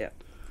 So. Yeah.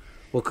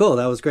 Well, cool.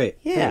 That was great.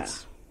 Yeah.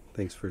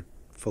 Thanks for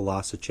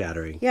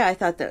philosophy-chattering. Yeah, I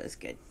thought that was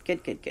good.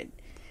 Good. Awesome.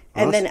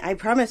 And then I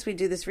promised we'd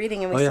do this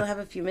reading, and we still have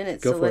a few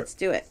minutes, so let's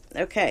do it.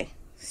 Okay.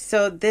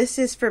 So this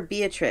is for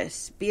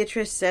Beatrice.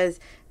 Beatrice says,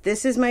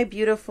 "This is my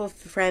beautiful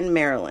friend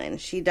Marilyn.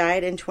 She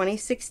died in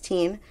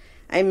 2016.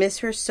 I miss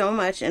her so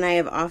much, and I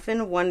have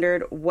often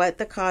wondered what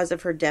the cause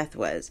of her death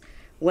was.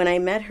 When I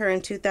met her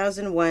in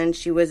 2001,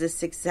 she was a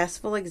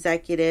successful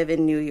executive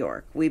in New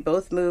York. We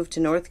both moved to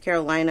North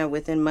Carolina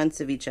within months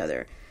of each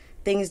other.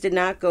 Things did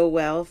not go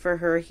well for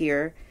her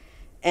here,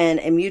 and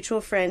a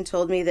mutual friend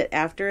told me that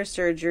after a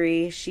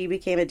surgery, she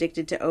became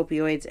addicted to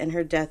opioids and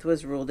her death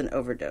was ruled an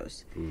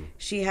overdose.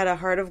 She had a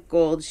heart of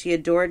gold. She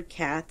adored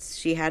cats.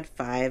 She had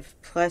 5,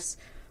 plus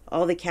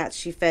all the cats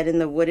she fed in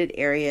the wooded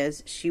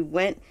areas. She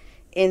went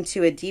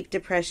into a deep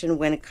depression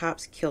when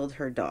cops killed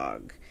her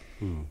dog.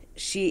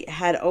 She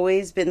had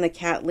always been the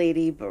cat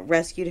lady, but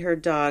rescued her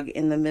dog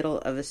in the middle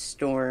of a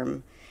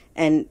storm,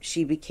 and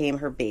she became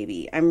her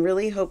baby. I'm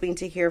really hoping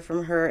to hear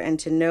from her and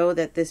to know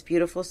that this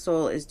beautiful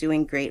soul is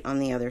doing great on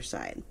the other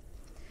side."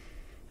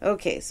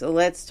 Okay, so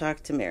let's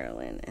talk to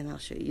Marilyn, and I'll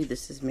show you.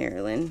 This is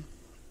Marilyn.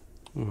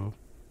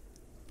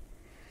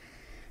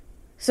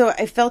 So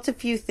I felt a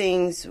few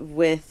things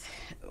with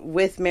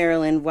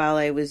Marilyn while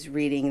I was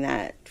reading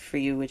that for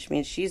you, which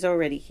means she's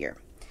already here.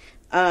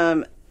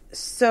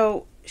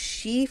 So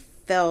she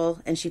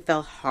fell, and she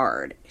fell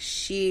hard.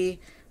 She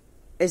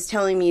is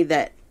telling me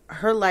that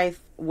her life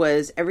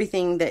was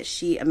everything that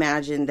she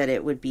imagined that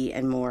it would be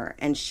and more.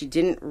 And she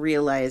didn't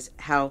realize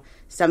how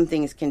some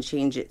things can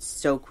change it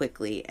so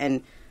quickly.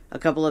 And a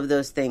couple of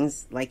those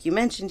things, like you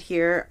mentioned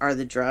here, are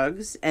the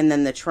drugs and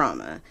then the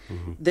trauma.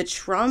 The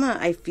trauma,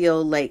 I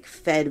feel like,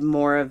 fed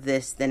more of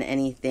this than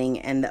anything.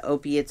 And the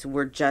opiates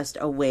were just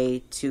a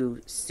way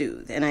to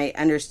soothe. And I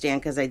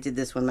understand, because I did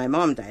this when my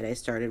mom died. I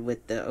started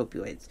with the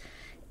opioids.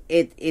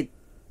 It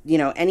you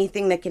know,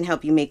 anything that can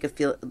help you make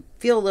feel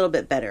a little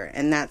bit better.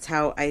 And that's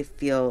how I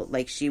feel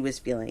like she was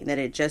feeling, that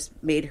it just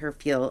made her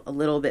feel a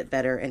little bit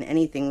better, and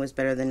anything was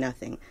better than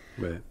nothing.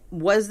 Right.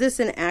 Was this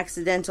an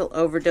accidental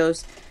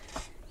overdose?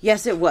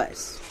 Yes, it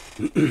was.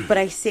 But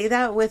I say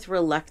that with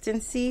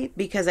reluctancy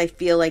because I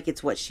feel like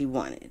it's what she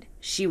wanted.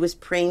 She was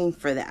praying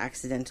for the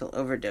accidental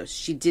overdose.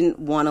 She didn't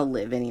want to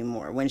live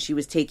anymore. When she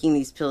was taking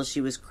these pills,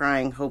 she was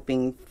crying,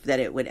 hoping that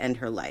it would end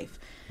her life.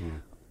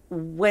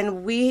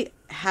 When we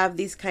have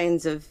these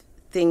kinds of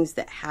things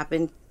that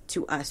happen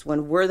to us,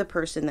 when we're the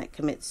person that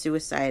commits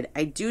suicide,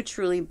 I do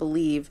truly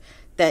believe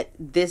that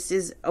this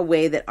is a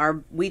way that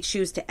we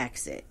choose to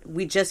exit.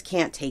 We just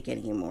can't take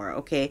anymore,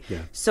 okay?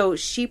 Yeah. So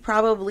she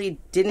probably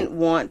didn't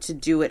want to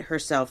do it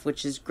herself,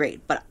 which is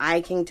great. But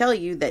I can tell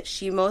you that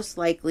she most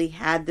likely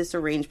had this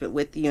arrangement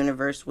with the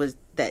universe, was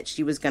that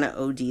she was going to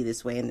OD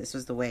this way, and this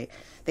was the way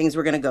things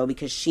were going to go,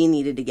 because she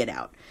needed to get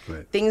out.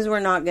 Right. Things were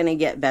not going to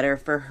get better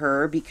for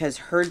her because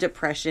her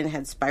depression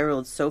had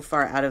spiraled so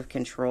far out of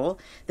control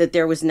that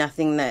there was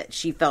nothing that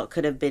she felt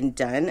could have been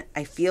done.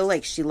 I feel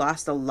like she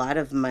lost a lot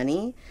of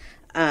money.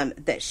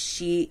 That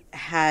she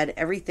had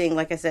everything,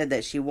 like I said,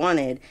 that she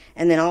wanted,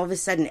 and then all of a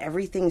sudden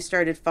everything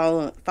started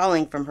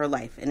falling from her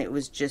life, and it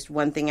was just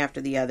one thing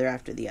after the other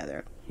after the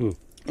other.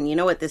 And you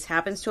know what? This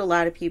happens to a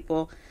lot of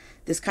people.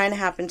 This kind of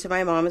happened to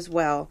my mom as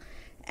well.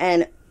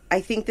 And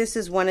I think this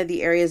is one of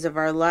the areas of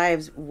our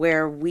lives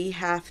where we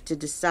have to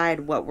decide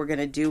what we're going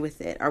to do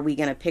with it. Are we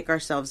going to pick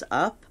ourselves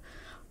up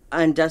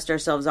and dust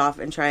ourselves off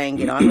and try and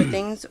get on with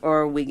things,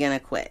 or are we going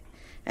to quit?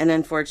 And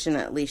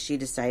unfortunately, she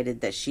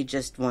decided that she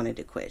just wanted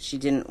to quit. She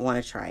didn't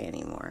want to try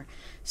anymore.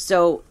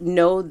 So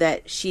know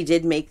that she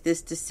did make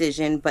this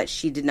decision, but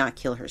she did not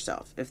kill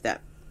herself, if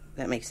that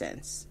makes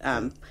sense.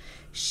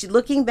 She,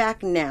 looking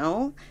back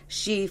now,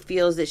 she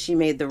feels that she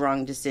made the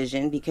wrong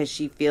decision because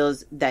she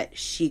feels that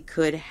she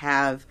could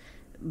have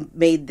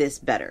made this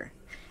better.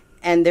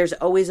 And there's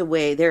always a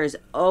way. There is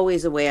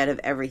always a way out of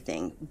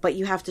everything. But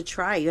you have to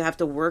try. You have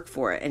to work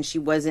for it. And she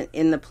wasn't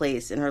in the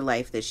place in her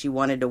life that she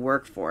wanted to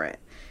work for it.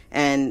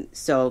 And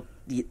so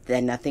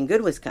then nothing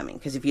good was coming.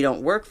 Because if you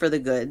don't work for the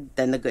good,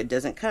 then the good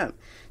doesn't come.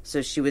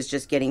 So she was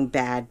just getting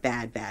bad,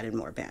 and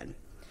more bad.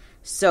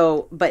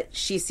 So, but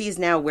she sees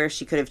now where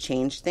she could have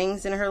changed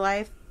things in her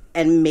life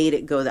and made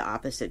it go the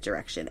opposite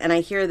direction. And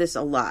I hear this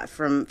a lot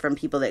from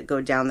people that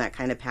go down that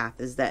kind of path,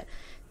 is that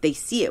they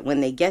see it when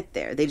they get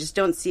there. They just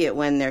don't see it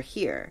when they're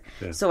here.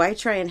 Yeah. So I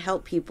try and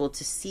help people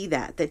to see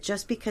that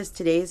just because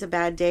today is a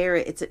bad day, or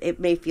it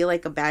may feel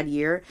like a bad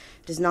year,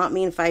 does not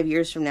mean 5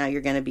 years from now you're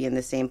going to be in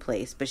the same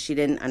place. But she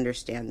didn't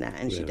understand that,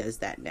 and she does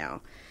that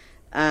now.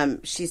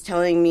 She's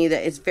telling me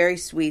that it's very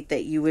sweet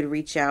that you would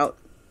reach out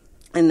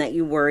and that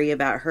you worry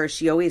about her.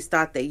 She always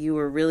thought that you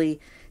were really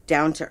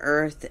down to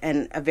earth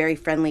and a very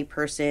friendly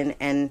person,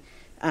 and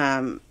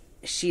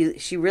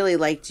she really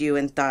liked you,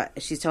 and thought,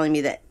 she's telling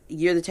me that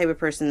you're the type of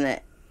person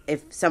that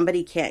if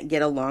somebody can't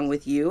get along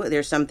with you,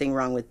 there's something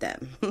wrong with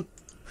them.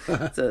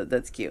 So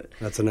that's cute.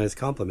 That's a nice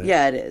compliment.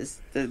 Yeah, it is.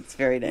 It's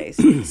very nice.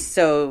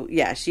 So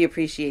yeah, she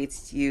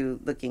appreciates you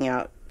looking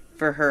out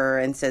for her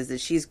and says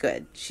that she's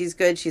good. She's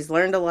good. She's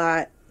learned a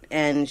lot,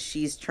 and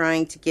she's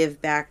trying to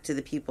give back to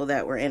the people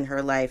that were in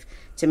her life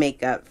to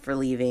make up for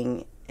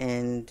leaving.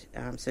 And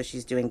so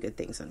she's doing good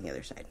things on the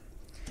other side.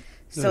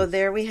 So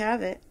there we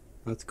have it.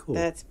 That's cool.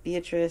 That's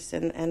Beatrice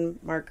and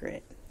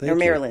Margaret. Thank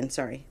Marilyn, you.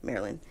 Sorry,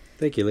 Marilyn.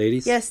 Thank you,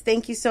 ladies. Yes,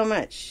 thank you so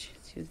much.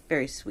 She was a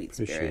very sweet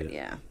spirit. Appreciate it.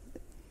 Yeah.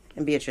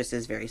 And Beatrice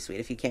is very sweet.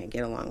 If you can't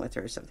get along with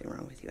her, there's something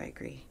wrong with you. I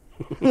agree.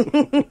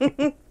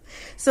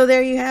 So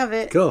there you have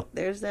it. Cool.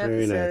 There's the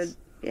Very episode. nice.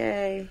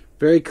 Yay.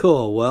 Very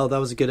cool. Well, that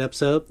was a good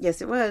episode.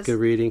 Yes, it was. Good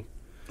reading.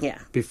 Yeah.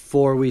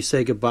 Before we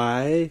say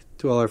goodbye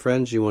to all our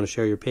friends, you want to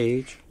share your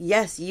page?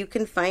 Yes, you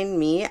can find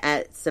me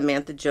at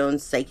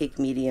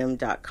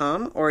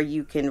SamanthaJonesPsychicMedium.com, or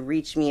you can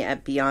reach me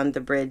at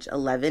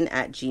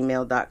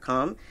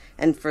BeyondTheBridge11@gmail.com.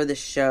 And for the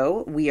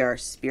show, we are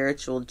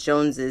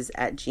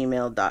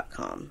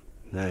SpiritualJoneses@gmail.com.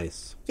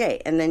 Nice.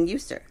 Yay. And then you,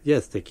 sir.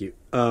 Yes, thank you.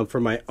 For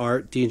my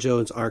art,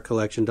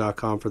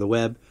 DJonesArtCollection.com for the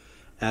web,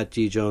 at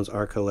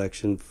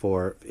DJonesArtCollection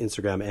for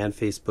Instagram and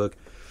Facebook.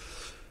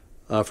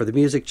 For the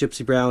music,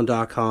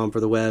 GypsyBrown.com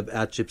for the web,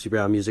 at Gypsy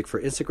Brown Music for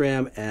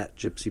Instagram, at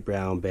Gypsy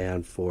Brown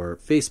Band for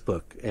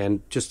Facebook.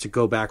 And just to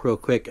go back real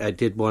quick, I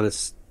did want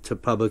us to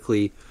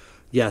publicly,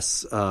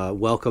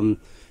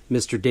 welcome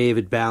Mr.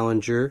 David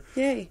Ballinger,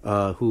 Yay.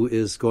 Who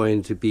is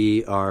going to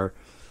be our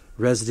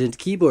resident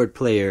keyboard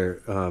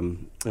player.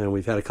 And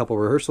we've had a couple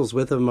rehearsals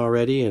with him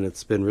already, and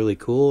it's been really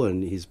cool,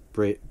 and he's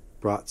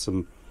brought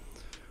some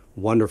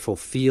wonderful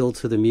feel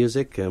to the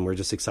music, and we're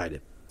just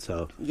excited.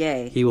 So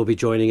yay. He will be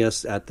joining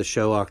us at the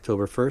show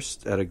October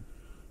 1st at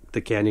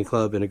the Canyon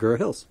Club in Agoura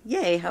Hills.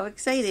 Yay, how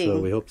exciting.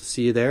 So we hope to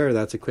see you there.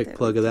 That's a quick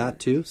plug of that,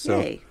 too. So.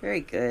 Yay, very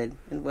good.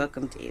 And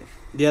welcome, Dave.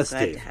 Yes,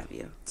 Glad Dave. to have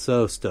you.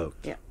 So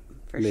stoked. Yeah,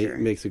 for sure.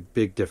 Makes a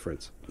big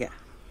difference. Yeah.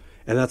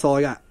 And that's all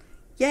I got.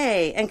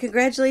 Yay. And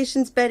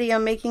congratulations, Betty,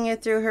 on making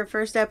it through her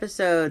first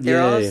episode.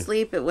 They're all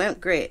asleep. It went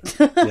great.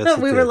 Yes,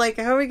 we were like,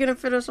 how are we going to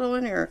fit us all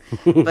in here?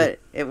 But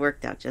it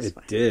worked out just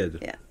fine. It did.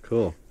 Yeah.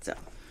 Cool. So.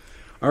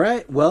 All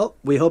right. Well,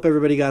 we hope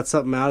everybody got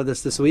something out of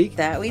this week.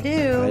 That we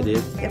do. I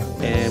did. Yep.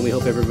 And we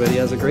hope everybody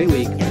has a great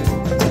week.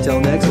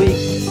 Until next week,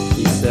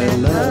 peace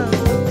and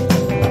love.